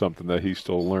 and that's something that he's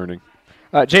still learning.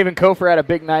 Javen Kofer had a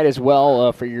big night as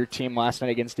well for your team last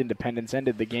night against Independence.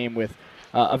 Ended the game with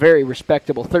a very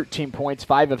respectable 13 points,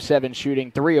 5 of 7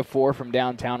 shooting, 3 of 4 from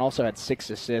downtown. Also had 6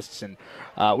 assists. And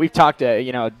we've talked,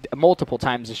 multiple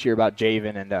times this year about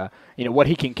Javen and what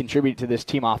he can contribute to this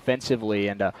team offensively.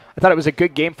 And I thought it was a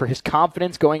good game for his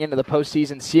confidence going into the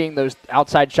postseason, seeing those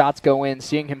outside shots go in,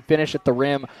 seeing him finish at the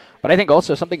rim. But I think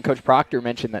also something Coach Proctor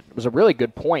mentioned that was a really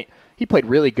good point. He played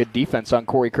really good defense on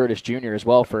Corey Curtis Jr. as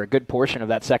well for a good portion of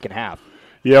that second half.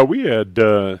 Yeah, we had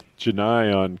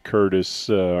Janai on Curtis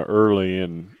early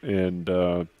and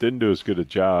didn't do as good a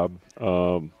job.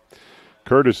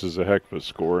 Curtis is a heck of a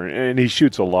scorer, and he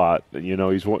shoots a lot. I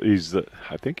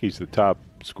think he's the top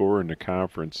scorer in the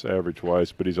conference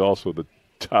average-wise, but he's also the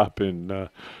top in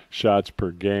shots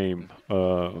per game.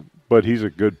 But he's a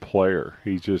good player.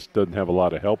 He just doesn't have a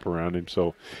lot of help around him,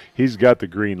 so he's got the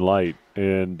green light.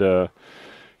 And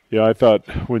I thought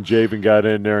when Javen got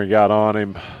in there and got on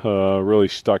him, really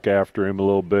stuck after him a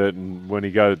little bit, and when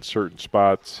he got at certain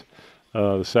spots,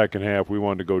 the second half we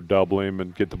wanted to go double him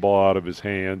and get the ball out of his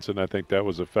hands, and I think that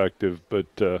was effective. But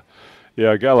a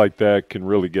guy like that can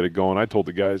really get it going. I told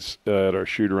the guys at our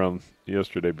shoot-around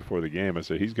yesterday before the game, I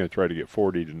said, he's going to try to get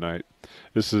 40 tonight.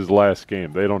 This is his last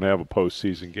game. They don't have a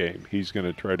postseason game. He's going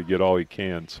to try to get all he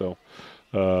can. So,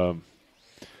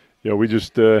 we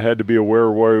just had to be aware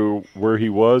of where he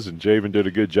was, and Javen did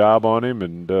a good job on him,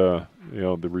 and, the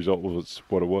result was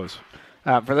what it was.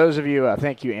 For those of you,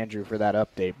 thank you, Andrew, for that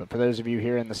update. But for those of you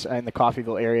here in the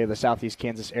Coffeyville area, the southeast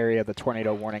Kansas area, the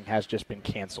tornado warning has just been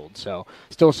canceled. So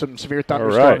still some severe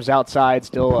thunderstorms outside.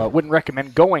 Still wouldn't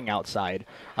recommend going outside.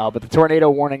 But the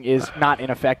tornado warning is not in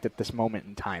effect at this moment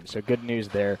in time. So good news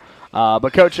there.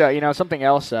 But, Coach, something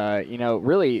else,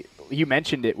 really – you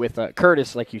mentioned it with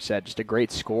Curtis, like you said, just a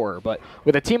great scorer. But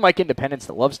with a team like Independence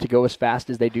that loves to go as fast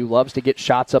as they do, loves to get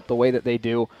shots up the way that they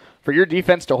do, for your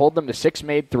defense to hold them to 6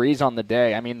 made threes on the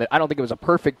day, I mean, I don't think it was a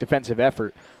perfect defensive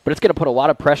effort, but it's going to put a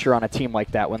lot of pressure on a team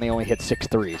like that when they only hit 6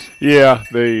 threes. Yeah,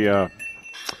 they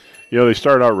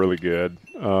started out really good.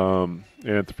 And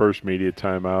at the first media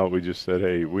timeout, we just said,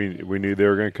 hey, we knew they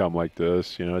were going to come like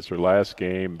this. It's their last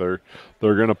game. They're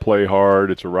going to play hard.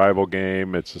 It's a rival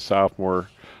game. It's a sophomore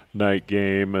night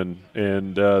game,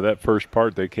 and that first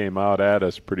part they came out at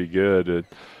us pretty good,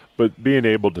 but being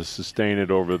able to sustain it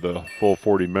over the full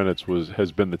 40 minutes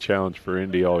has been the challenge for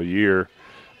Indy all year.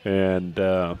 And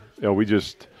we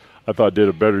just, I thought, did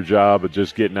a better job of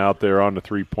just getting out there on the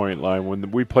three-point line.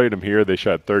 When we played them here, they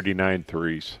shot 39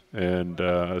 threes, and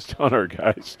I was telling our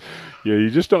guys, you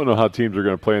just don't know how teams are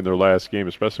going to play in their last game,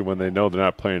 especially when they know they're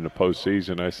not playing in the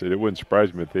postseason. I said it wouldn't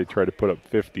surprise me if they try to put up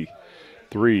 50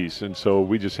 threes, and so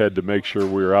we just had to make sure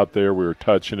we were out there, we were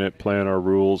touching it, playing our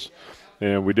rules,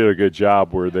 and we did a good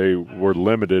job where they were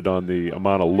limited on the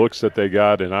amount of looks that they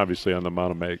got and obviously on the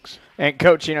amount of makes. And,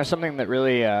 Coach, something that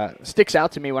really sticks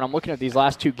out to me when I'm looking at these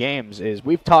last 2 games is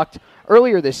we've talked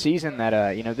earlier this season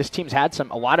that, this team's had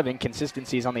a lot of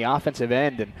inconsistencies on the offensive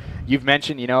end, and you've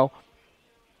mentioned,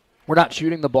 we're not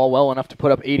shooting the ball well enough to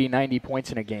put up 80, 90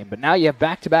 points in a game. But now you have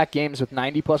back-to-back games with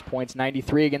 90-plus points,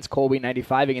 93 against Colby,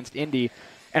 95 against Indy.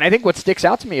 And I think what sticks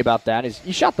out to me about that is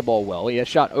you shot the ball well. You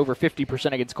shot over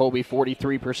 50% against Colby,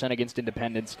 43% against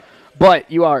Independence. But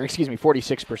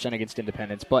 46% against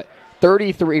Independence. But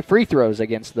 33 free throws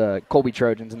against the Colby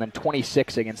Trojans and then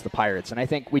 26 against the Pirates. And I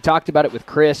think we talked about it with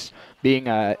Chris being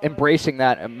embracing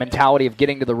that mentality of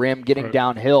getting to the rim, getting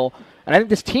downhill. And I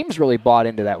think this team's really bought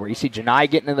into that, where you see Janai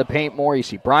getting in the paint more, you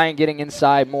see Brian getting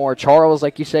inside more, Charles,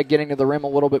 like you said, getting to the rim a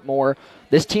little bit more.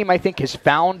 This team, I think, has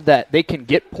found that they can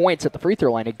get points at the free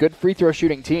throw line, a good free throw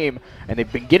shooting team, and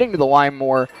they've been getting to the line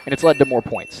more, and it's led to more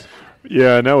points.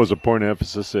 Yeah, and that was a point of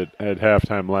emphasis at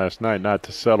halftime last night, not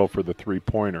to settle for the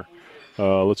three-pointer.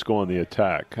 Let's go on the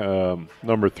attack.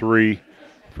 Number 3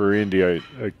 for Indy, I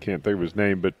can't think of his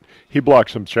name, but he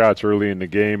blocked some shots early in the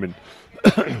game, and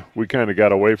we kind of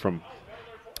got away from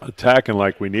attacking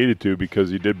like we needed to because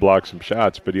he did block some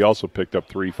shots, but he also picked up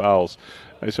 3 fouls.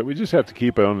 I said we just have to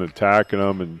keep on attacking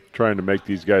them and trying to make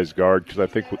these guys guard, because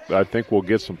I think we'll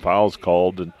get some fouls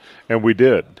called, and we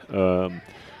did.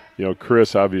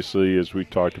 Chris, obviously, as we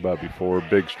talked about before,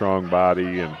 big, strong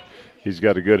body, and he's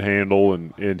got a good handle,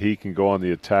 and he can go on the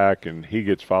attack, and he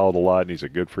gets fouled a lot, and he's a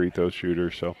good free throw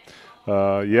shooter. So,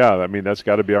 that's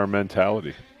got to be our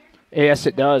mentality. Yes,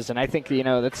 it does, and I think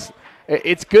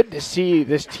it's good to see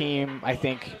this team. I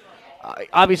think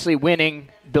obviously winning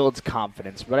builds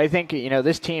confidence, but I think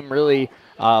this team really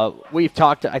we've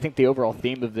talked. I think the overall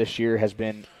theme of this year has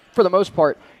been, for the most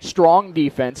part, strong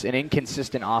defense and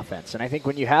inconsistent offense. And I think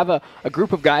when you have a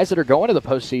group of guys that are going to the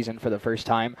postseason for the first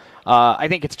time, I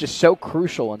think it's just so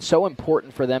crucial and so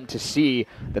important for them to see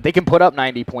that they can put up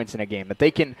 90 points in a game, that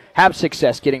they can have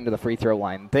success getting to the free throw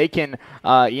line, they can,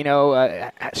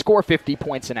 score 50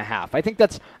 points in a half. I think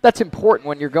that's important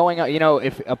when you're going,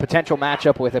 if a potential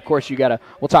matchup with, of course,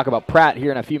 we'll talk about Pratt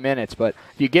here in a few minutes, but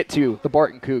if you get to the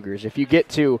Barton Cougars, if you get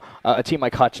to a team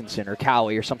like Hutchinson or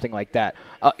Cali or something like that,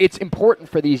 it's important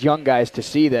for these young guys to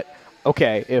see that,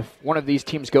 okay, if one of these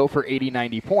teams go for 80,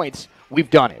 90 points, we've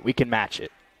done it. We can match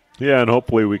it. Yeah, and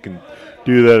hopefully we can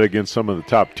do that against some of the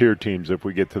top-tier teams if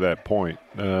we get to that point.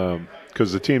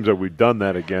 Because the teams that we've done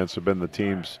that against have been the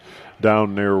teams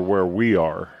down there where we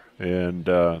are. And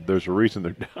there's a reason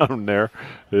they're down there,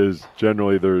 is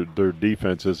generally their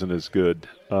defense isn't as good.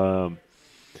 When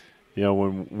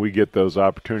we get those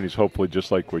opportunities, hopefully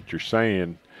just like what you're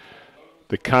saying,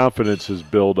 the confidence has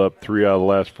built up 3 out of the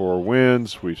last 4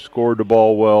 wins. We've scored the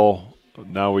ball well.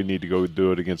 Now we need to go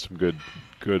do it against some good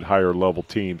higher-level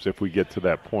teams if we get to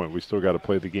that point. We still got to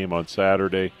play the game on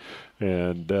Saturday,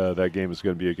 and that game is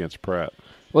going to be against Pratt.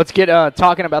 Let's get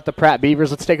talking about the Pratt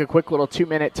Beavers. Let's take a quick little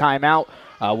 2-minute timeout.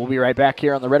 We'll be right back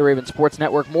here on the Red Raven Sports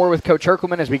Network. More with Coach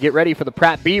Herkelman as we get ready for the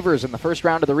Pratt Beavers in the first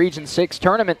round of the Region 6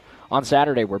 tournament on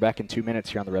Saturday. We're back in 2 minutes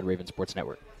here on the Red Raven Sports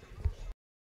Network.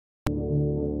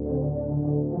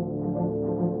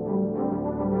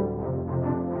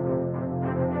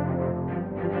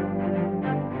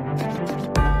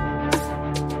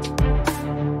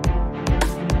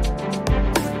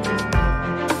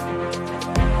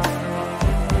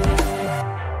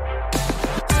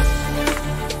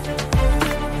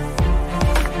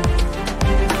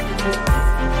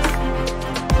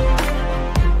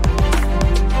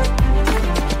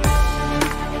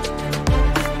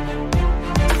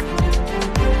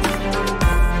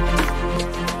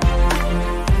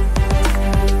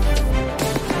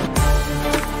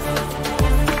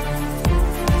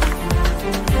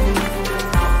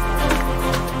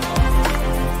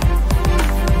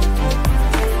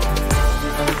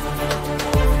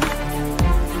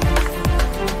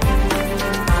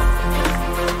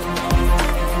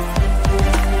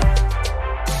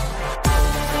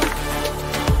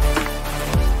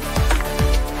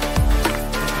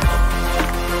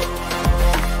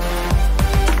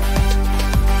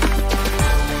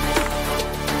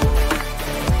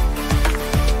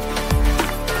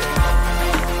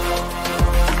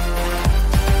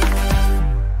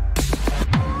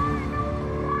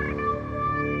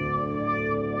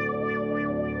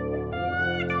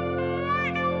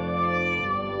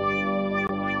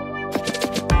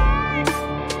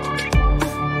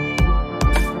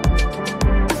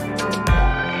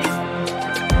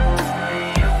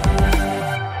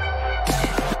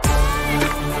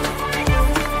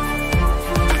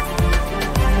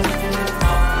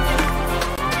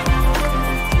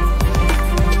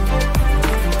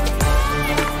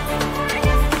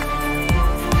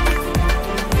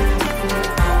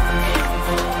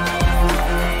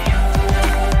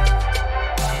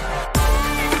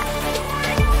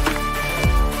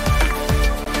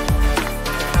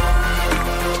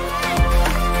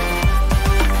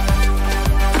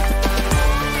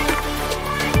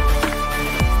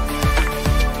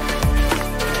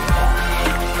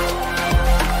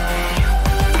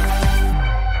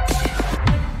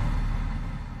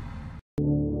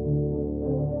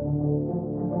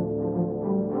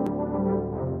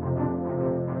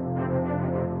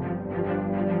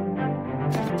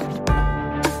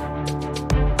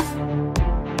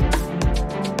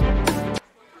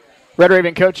 Red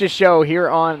Raven Coaches Show here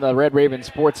on the Red Raven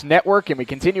Sports Network, and we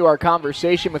continue our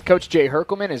conversation with Coach Jay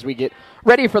Herkelman as we get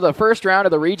ready for the first round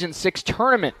of the Region 6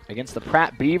 tournament against the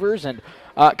Pratt Beavers. And,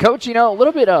 Coach, a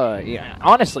little bit,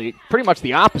 honestly, pretty much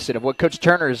the opposite of what Coach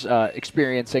Turner's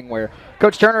experiencing, where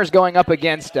Coach Turner is going up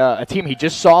against a team he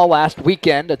just saw last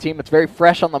weekend, a team that's very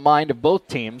fresh on the mind of both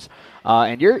teams.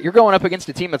 And you're going up against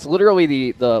a team that's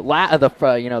literally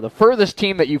the furthest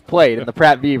team that you've played in the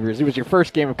Pratt Beavers. It was your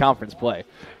first game of conference play.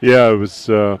 Yeah, it was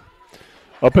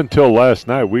up until last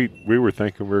night. We were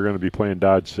thinking we were going to be playing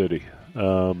Dodge City.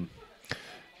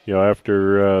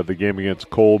 After the game against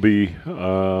Colby,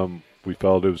 we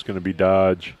felt it was going to be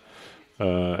Dodge.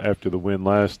 After the win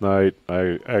last night,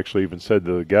 I actually even said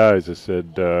to the guys, I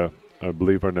said, I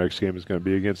believe our next game is going to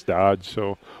be against Dodge.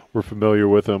 So we're familiar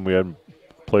with them. We hadn't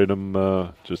played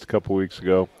them just a couple weeks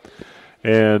ago.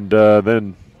 And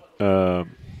then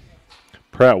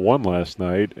Pratt won last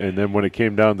night, and then when it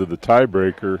came down to the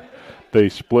tiebreaker, they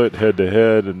split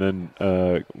head-to-head and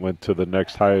then went to the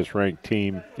next highest-ranked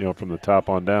team, from the top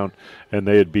on down, and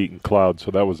they had beaten Cloud,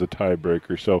 so that was a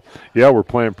tiebreaker. So, yeah, we're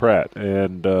playing Pratt,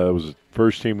 and it was the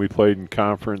first team we played in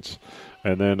conference,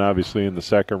 and then obviously in the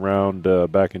second round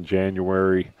back in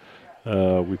January,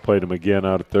 we played them again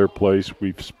out at their place.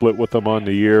 We've split with them on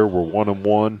the year. We're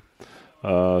 1-1,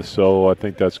 so I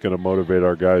think that's going to motivate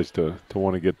our guys to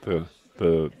want to get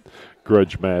the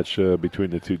grudge match between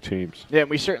the two teams. Yeah,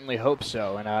 we certainly hope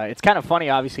so. And it's kind of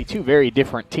funny, obviously, two very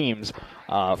different teams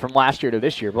from last year to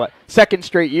this year. But second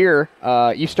straight year,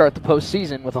 you start the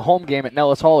postseason with a home game at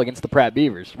Nellis Hall against the Pratt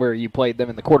Beavers, where you played them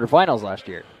in the quarterfinals last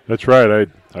year. That's right.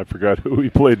 I forgot who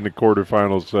we played in the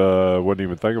quarterfinals. Wouldn't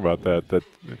even think about that. That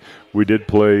we did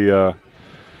play.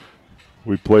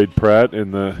 We played Pratt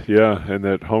in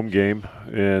that home game,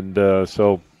 and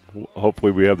so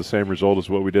hopefully we have the same result as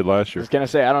what we did last year. I was going to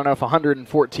say, I don't know if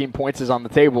 114 points is on the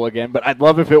table again, but I'd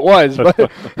love if it was.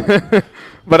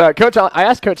 But Coach, I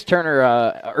asked Coach Turner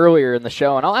earlier in the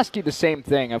show, and I'll ask you the same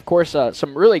thing. Of course,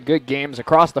 some really good games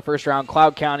across the first round.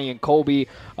 Cloud County and Colby,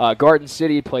 Garden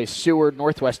City plays Seward,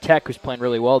 Northwest Tech, who's playing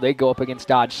really well. They go up against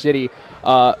Dodge City.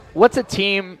 What's a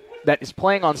team that is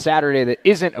playing on Saturday that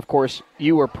isn't, of course,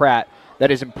 you or Pratt, that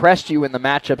has impressed you in the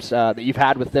matchups that you've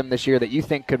had with them this year that you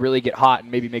think could really get hot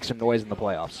and maybe make some noise in the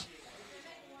playoffs?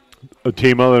 A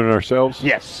team other than ourselves?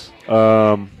 Yes.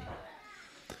 I'm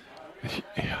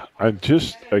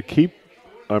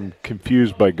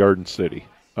confused by Garden City.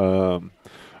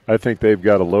 I think they've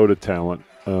got a load of talent.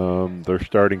 They're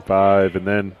starting five, and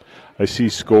then I see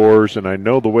scores, and I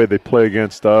know the way they play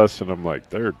against us, and I'm like,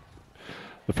 the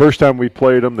first time we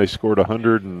played them, they scored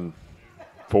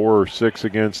 104 or 6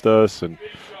 against us, and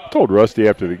I told Rusty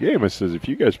after the game, I says, if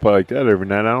you guys play like that every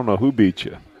night, I don't know who beat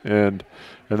you. And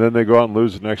then they go out and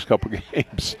lose the next couple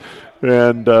games.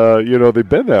 And, they've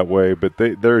been that way, but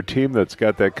they're a team that's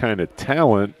got that kind of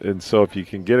talent, and so if you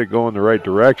can get it going the right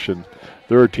direction,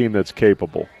 they're a team that's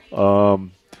capable.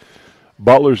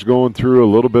 Butler's going through a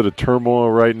little bit of turmoil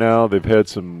right now. They've had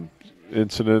some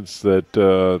incidents that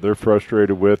they're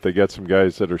frustrated with. They got some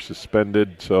guys that are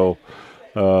suspended, so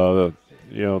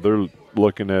they're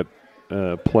looking at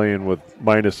playing with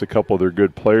minus a couple of their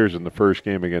good players in the first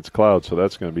game against Cloud, so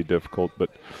that's going to be difficult. But,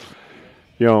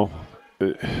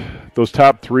 those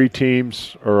top three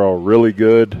teams are all really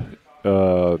good.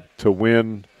 To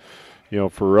win,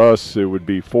 for us, it would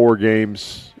be 4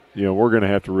 games. We're going to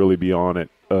have to really be on it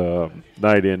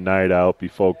night in, night out, be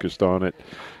focused on it.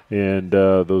 And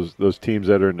those teams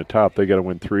that are in the top, they got to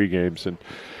win 3 games. And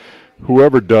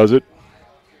whoever does it,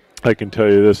 I can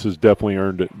tell you this has definitely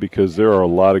earned it because there are a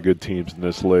lot of good teams in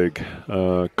this league.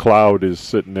 Cloud is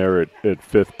sitting there at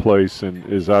 5th place and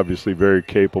is obviously very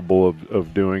capable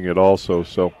of doing it also.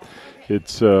 So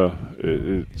it's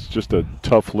just a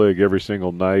tough league every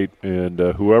single night, and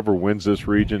whoever wins this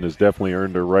region has definitely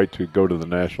earned their right to go to the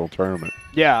national tournament.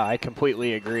 Yeah, I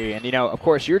completely agree. And, of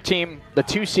course, your team, the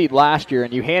 2 seed last year,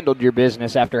 and you handled your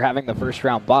business after having the first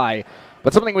round bye.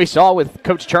 But something we saw with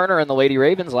Coach Turner and the Lady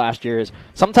Ravens last year is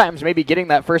sometimes maybe getting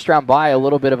that first round bye a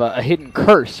little bit of a hidden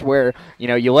curse where,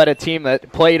 you let a team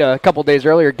that played a couple days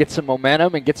earlier get some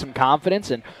momentum and get some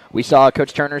confidence. And we saw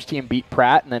Coach Turner's team beat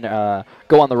Pratt and then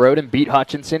go on the road and beat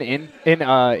Hutchinson in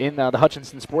the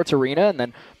Hutchinson Sports Arena and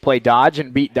then play Dodge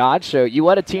and beat Dodge. So you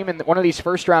let a team in one of these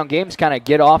first round games kind of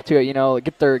get off to,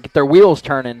 get their wheels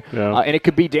turning. Yeah. And it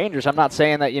could be dangerous. I'm not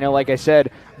saying that, like I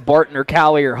said, Barton or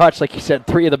Cali or Hutch, like you said,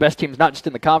 3 of the best teams, not just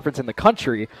in the conference, in the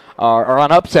country, are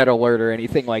on upset alert or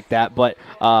anything like that. But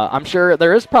I'm sure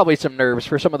there is probably some nerves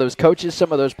for some of those coaches,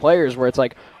 some of those players, where it's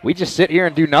like, we just sit here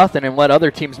and do nothing and let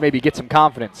other teams maybe get some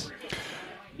confidence.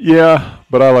 Yeah,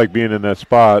 but I like being in that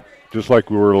spot just like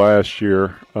we were last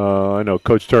year. I know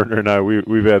Coach Turner and I,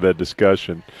 we've had that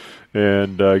discussion.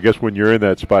 And I guess when you're in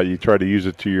that spot, you try to use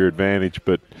it to your advantage.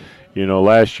 But,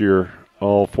 last year,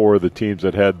 all 4 of the teams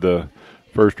that had the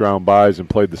first-round byes and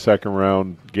played the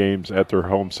second-round games at their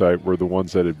home site were the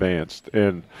ones that advanced.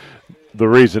 And the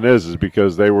reason is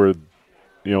because they were,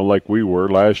 like we were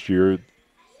last year,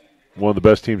 one of the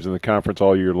best teams in the conference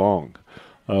all year long.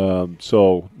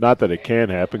 So not that it can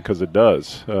happen, because it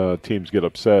does. Teams get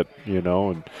upset,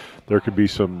 and there could be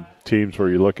some teams where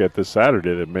you look at this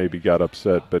Saturday that maybe got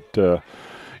upset. But, we're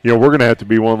going to have to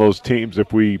be one of those teams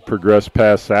if we progress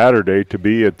past Saturday to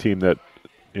be a team that,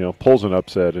 pulls an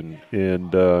upset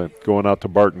and going out to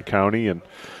Barton County. And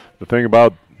the thing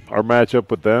about our matchup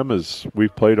with them is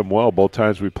we've played them well both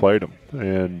times we played them.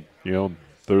 And,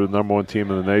 they're the number 1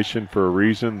 team in the nation for a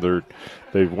reason.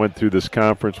 They went through this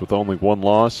conference with only 1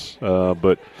 loss,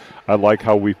 but I like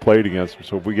how we played against them.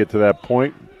 So if we get to that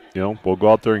point, we'll go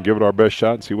out there and give it our best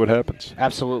shot and see what happens.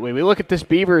 Absolutely. We look at this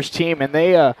Beavers team, and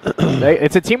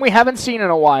it's a team we haven't seen in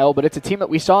a while, but it's a team that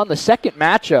we saw in the second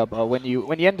matchup when you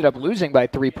ended up losing by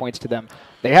 3 points to them.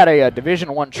 They had a Division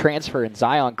I transfer in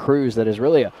Zion Cruz that is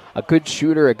really a good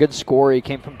shooter, a good scorer. He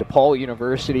came from DePaul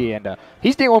University, and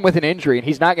he's dealing with an injury, and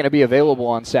he's not going to be available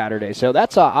on Saturday. So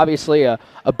that's obviously a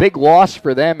big loss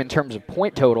for them in terms of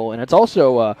point total, and it's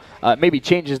also maybe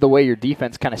changes the way your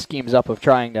defense kind of schemes up of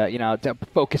trying to, to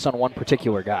focus on one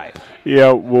particular guy.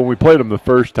 Yeah, when we played him the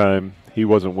first time, he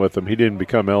wasn't with them. He didn't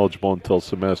become eligible until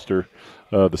the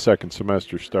second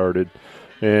semester started.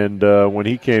 And when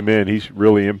he came in, he's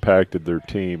really impacted their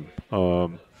team.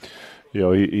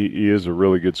 He is a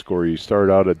really good scorer. He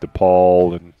started out at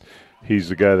DePaul, and he's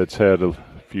the guy that's had a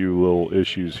few little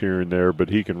issues here and there, but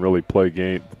he can really play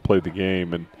the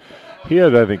game. And he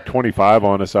had, I think, 25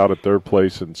 on us out at third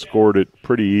place and scored it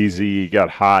pretty easy. He got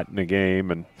hot in the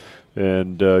game, and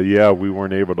we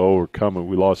weren't able to overcome it.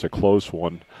 We lost a close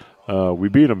one. We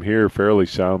beat them here fairly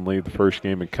soundly, the first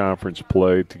game in conference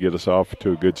play, to get us off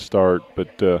to a good start.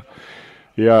 But, from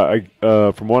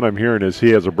what I'm hearing is he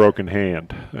has a broken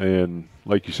hand. And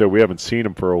like you said, we haven't seen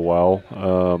him for a while.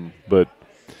 But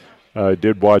I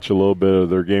did watch a little bit of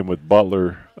their game with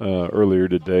Butler earlier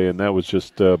today, and that was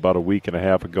just about a week and a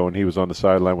half ago, and he was on the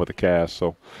sideline with a cast.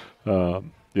 So,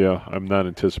 I'm not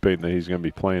anticipating that he's going to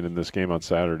be playing in this game on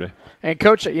Saturday. And,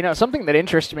 Coach, something that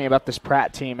interested me about this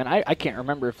Pratt team, and I can't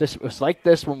remember if this was like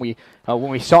this when we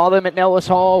saw them at Nellis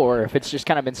Hall, or if it's just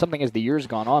kind of been something as the years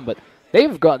gone on, but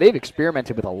they've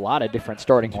experimented with a lot of different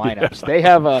starting lineups. Yeah. They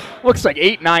have looks like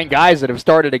 8-9 guys that have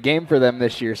started a game for them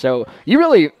this year. So you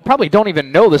really probably don't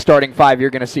even know the starting 5 you're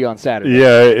going to see on Saturday.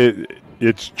 Yeah,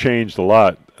 it's changed a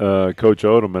lot. Coach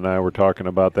Odom and I were talking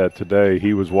about that today.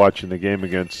 He was watching the game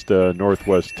against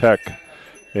Northwest Tech,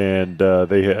 and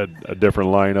they had a different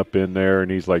lineup in there,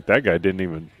 and he's like, that guy didn't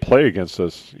even play against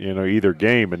us, either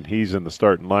game, and he's in the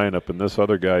starting lineup, and this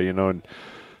other guy, and I'm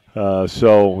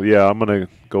going to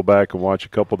go back and watch a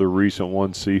couple of the recent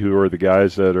ones, see who are the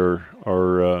guys that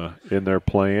are in there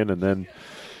playing, and then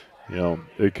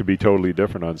it could be totally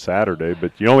different on Saturday,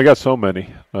 but you only got so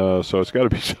many, so it's got to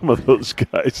be some of those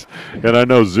guys. And I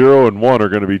know 0 and 1 are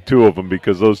going to be 2 of them,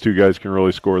 because those 2 guys can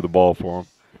really score the ball for them.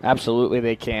 Absolutely,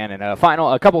 they can. And a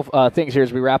couple things here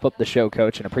as we wrap up the show,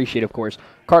 Coach, and appreciate, of course,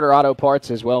 Carter Auto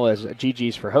Parts as well as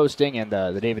GG's for hosting, and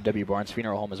the David W. Barnes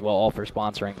Funeral Home as well, all for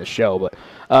sponsoring the show. But,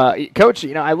 Coach,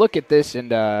 I look at this,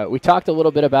 and we talked a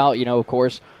little bit about, of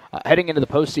course, heading into the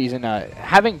postseason,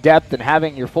 having depth and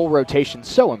having your full rotation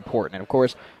so important. And, of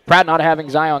course, Pratt not having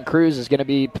Zion Cruz is going to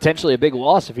be potentially a big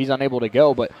loss if he's unable to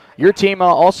go. But your team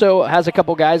also has a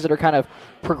couple guys that are kind of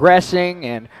progressing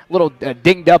and a little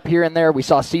dinged up here and there. We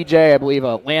saw CJ, I believe,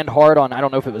 land hard on, I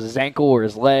don't know if it was his ankle or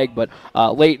his leg, but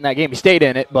late in that game he stayed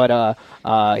in it. But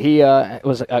he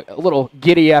was a little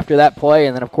giddy after that play.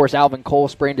 And then, of course, Alvin Cole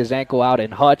sprained his ankle out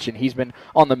in Hutch, and he's been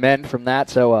on the mend from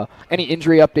that. So any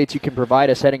injury updates you can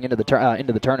provide us heading into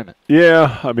the tournament?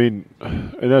 Yeah, I mean,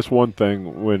 and that's one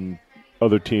thing when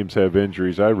other teams have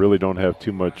injuries. I really don't have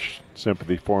too much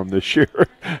sympathy for them this year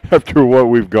after what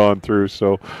we've gone through.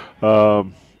 So,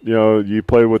 you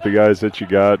play with the guys that you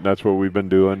got, and that's what we've been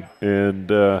doing.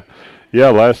 And,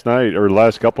 last night or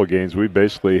last couple of games, we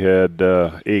basically had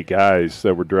 8 guys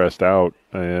that were dressed out.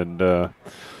 And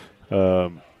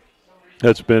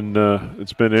it's been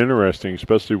interesting,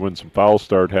 especially when some fouls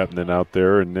start happening out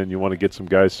there, and then you want to get some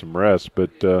guys some rest.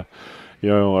 But,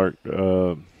 our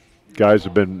guys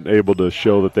have been able to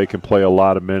show that they can play a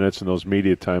lot of minutes, and those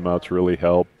media timeouts really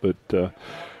help. But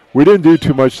We didn't do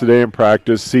too much today in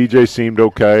practice. CJ seemed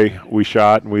okay. We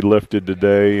shot and we lifted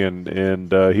today,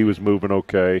 and he was moving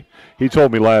okay. He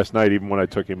told me last night, even when I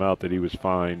took him out, that he was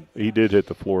fine. He did hit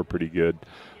the floor pretty good.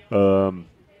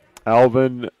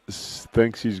 Alvin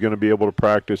thinks he's going to be able to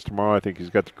practice tomorrow. I think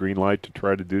he's got the green light to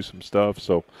try to do some stuff.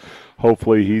 So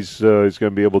hopefully he's going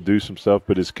to be able to do some stuff,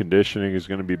 but his conditioning is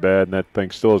going to be bad, and that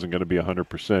thing still isn't going to be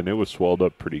 100%. It was swelled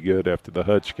up pretty good after the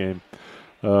Hutch game.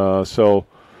 So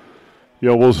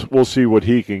we'll see what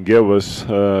he can give us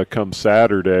come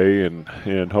Saturday,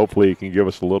 and hopefully he can give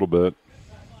us a little bit.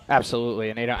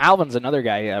 Absolutely, and Alvin's another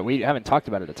guy. We haven't talked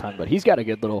about it a ton, but he's got a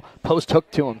good little post hook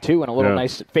to him too, and a little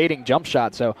nice fading jump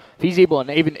shot. So if he's able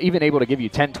and even able to give you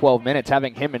 10, 12 minutes,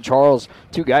 having him and Charles,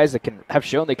 two guys that have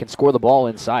shown they can score the ball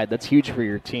inside, that's huge for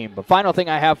your team. But final thing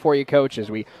I have for you, Coach,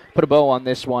 as we put a bow on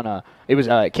this one,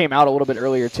 it came out a little bit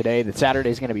earlier today that Saturday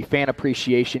is going to be Fan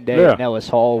Appreciation Day at Nellis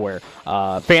Hall, where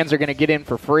fans are going to get in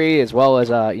for free, as well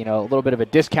as a little bit of a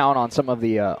discount on some of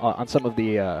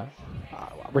the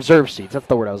reserve seats. That's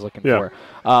the word I was looking for.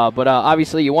 But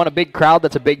obviously you want a big crowd.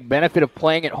 That's a big benefit of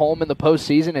playing at home in the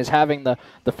postseason, is having the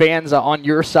fans on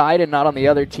your side and not on the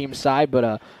other team's side.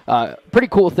 But pretty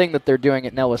cool thing that they're doing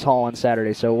at Nellis Hall on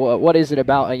Saturday. So what is it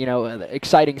about,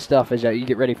 exciting stuff as you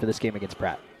get ready for this game against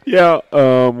Pratt? Yeah,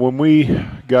 when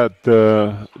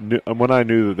I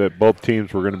knew that both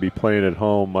teams were going to be playing at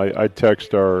home, I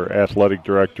text our athletic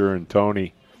director and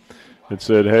Tony and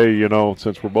said, hey,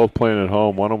 since we're both playing at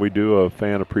home, why don't we do a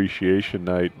fan appreciation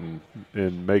night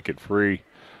and make it free?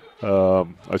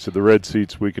 I said the red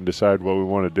seats, we can decide what we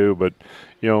want to do, but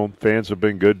fans have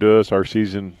been good to us. Our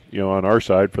season, on our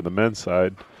side, for the men's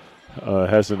side,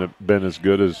 hasn't been as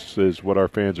good as what our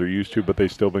fans are used to, but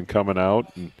they've still been coming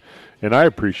out, and I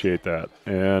appreciate that.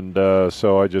 And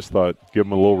so I just thought, give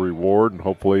them a little reward, and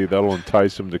hopefully that'll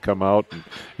entice them to come out. And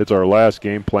it's our last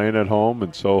game playing at home,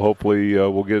 and so hopefully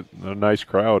we'll get a nice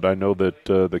crowd. I know that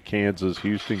the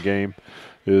Kansas-Houston game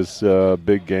is a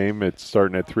big game. It's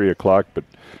starting at 3 o'clock, but,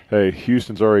 hey,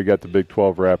 Houston's already got the Big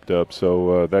 12 wrapped up,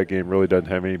 so that game really doesn't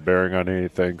have any bearing on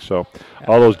anything. So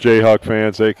all those Jayhawk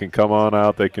fans, they can come on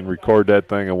out. They can record that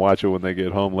thing and watch it when they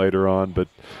get home later on. But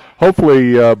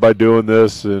hopefully by doing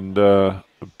this and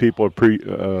people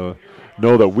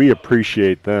know that we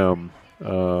appreciate them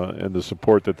and the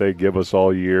support that they give us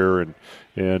all year.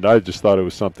 And I just thought it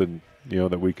was something,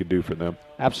 that we could do for them.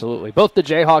 Absolutely. Both the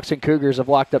Jayhawks and Cougars have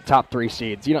locked up top 3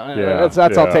 seeds.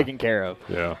 That's all taken care of.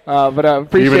 Yeah. But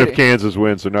appreciate even if Kansas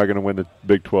wins, they're not going to win the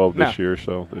Big 12 this year.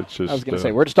 So it's just. I was going to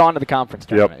say, we're just on to the conference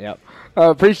tournament. Yep.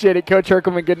 Appreciate it, Coach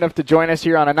Herkelman, good enough to join us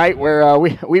here on a night where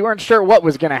we weren't sure what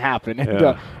was going to happen.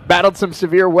 And battled some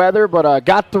severe weather, but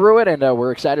got through it, and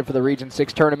we're excited for the Region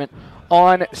 6 tournament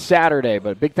on Saturday.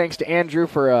 But big thanks to Andrew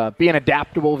for being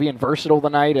adaptable, being versatile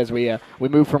tonight as we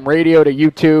moved from radio to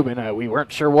YouTube, and we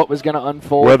weren't sure what was going to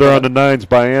unfold. Weather on the Nines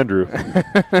by Andrew.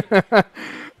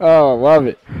 Oh, love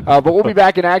it. But we'll be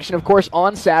back in action, of course,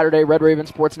 on Saturday. Red Raven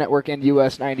Sports Network and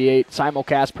US 98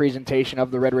 simulcast presentation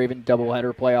of the Red Raven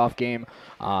doubleheader playoff game.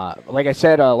 Like I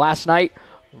said last night,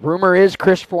 rumor is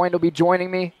Chris Freund will be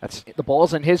joining me. The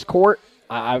ball's in his court.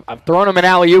 I've thrown him an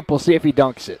alley-oop. We'll see if he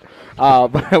dunks it.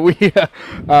 But we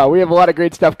have a lot of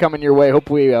great stuff coming your way.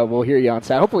 Hopefully we'll hear you on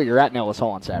Saturday. Hopefully you're at Nellis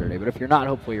Hall on Saturday. But if you're not,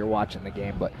 hopefully you're watching the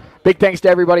game. But big thanks to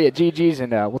everybody at GG's,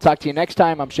 and we'll talk to you next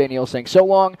time. I'm Shane Neal saying so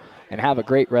long, and have a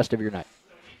great rest of your night.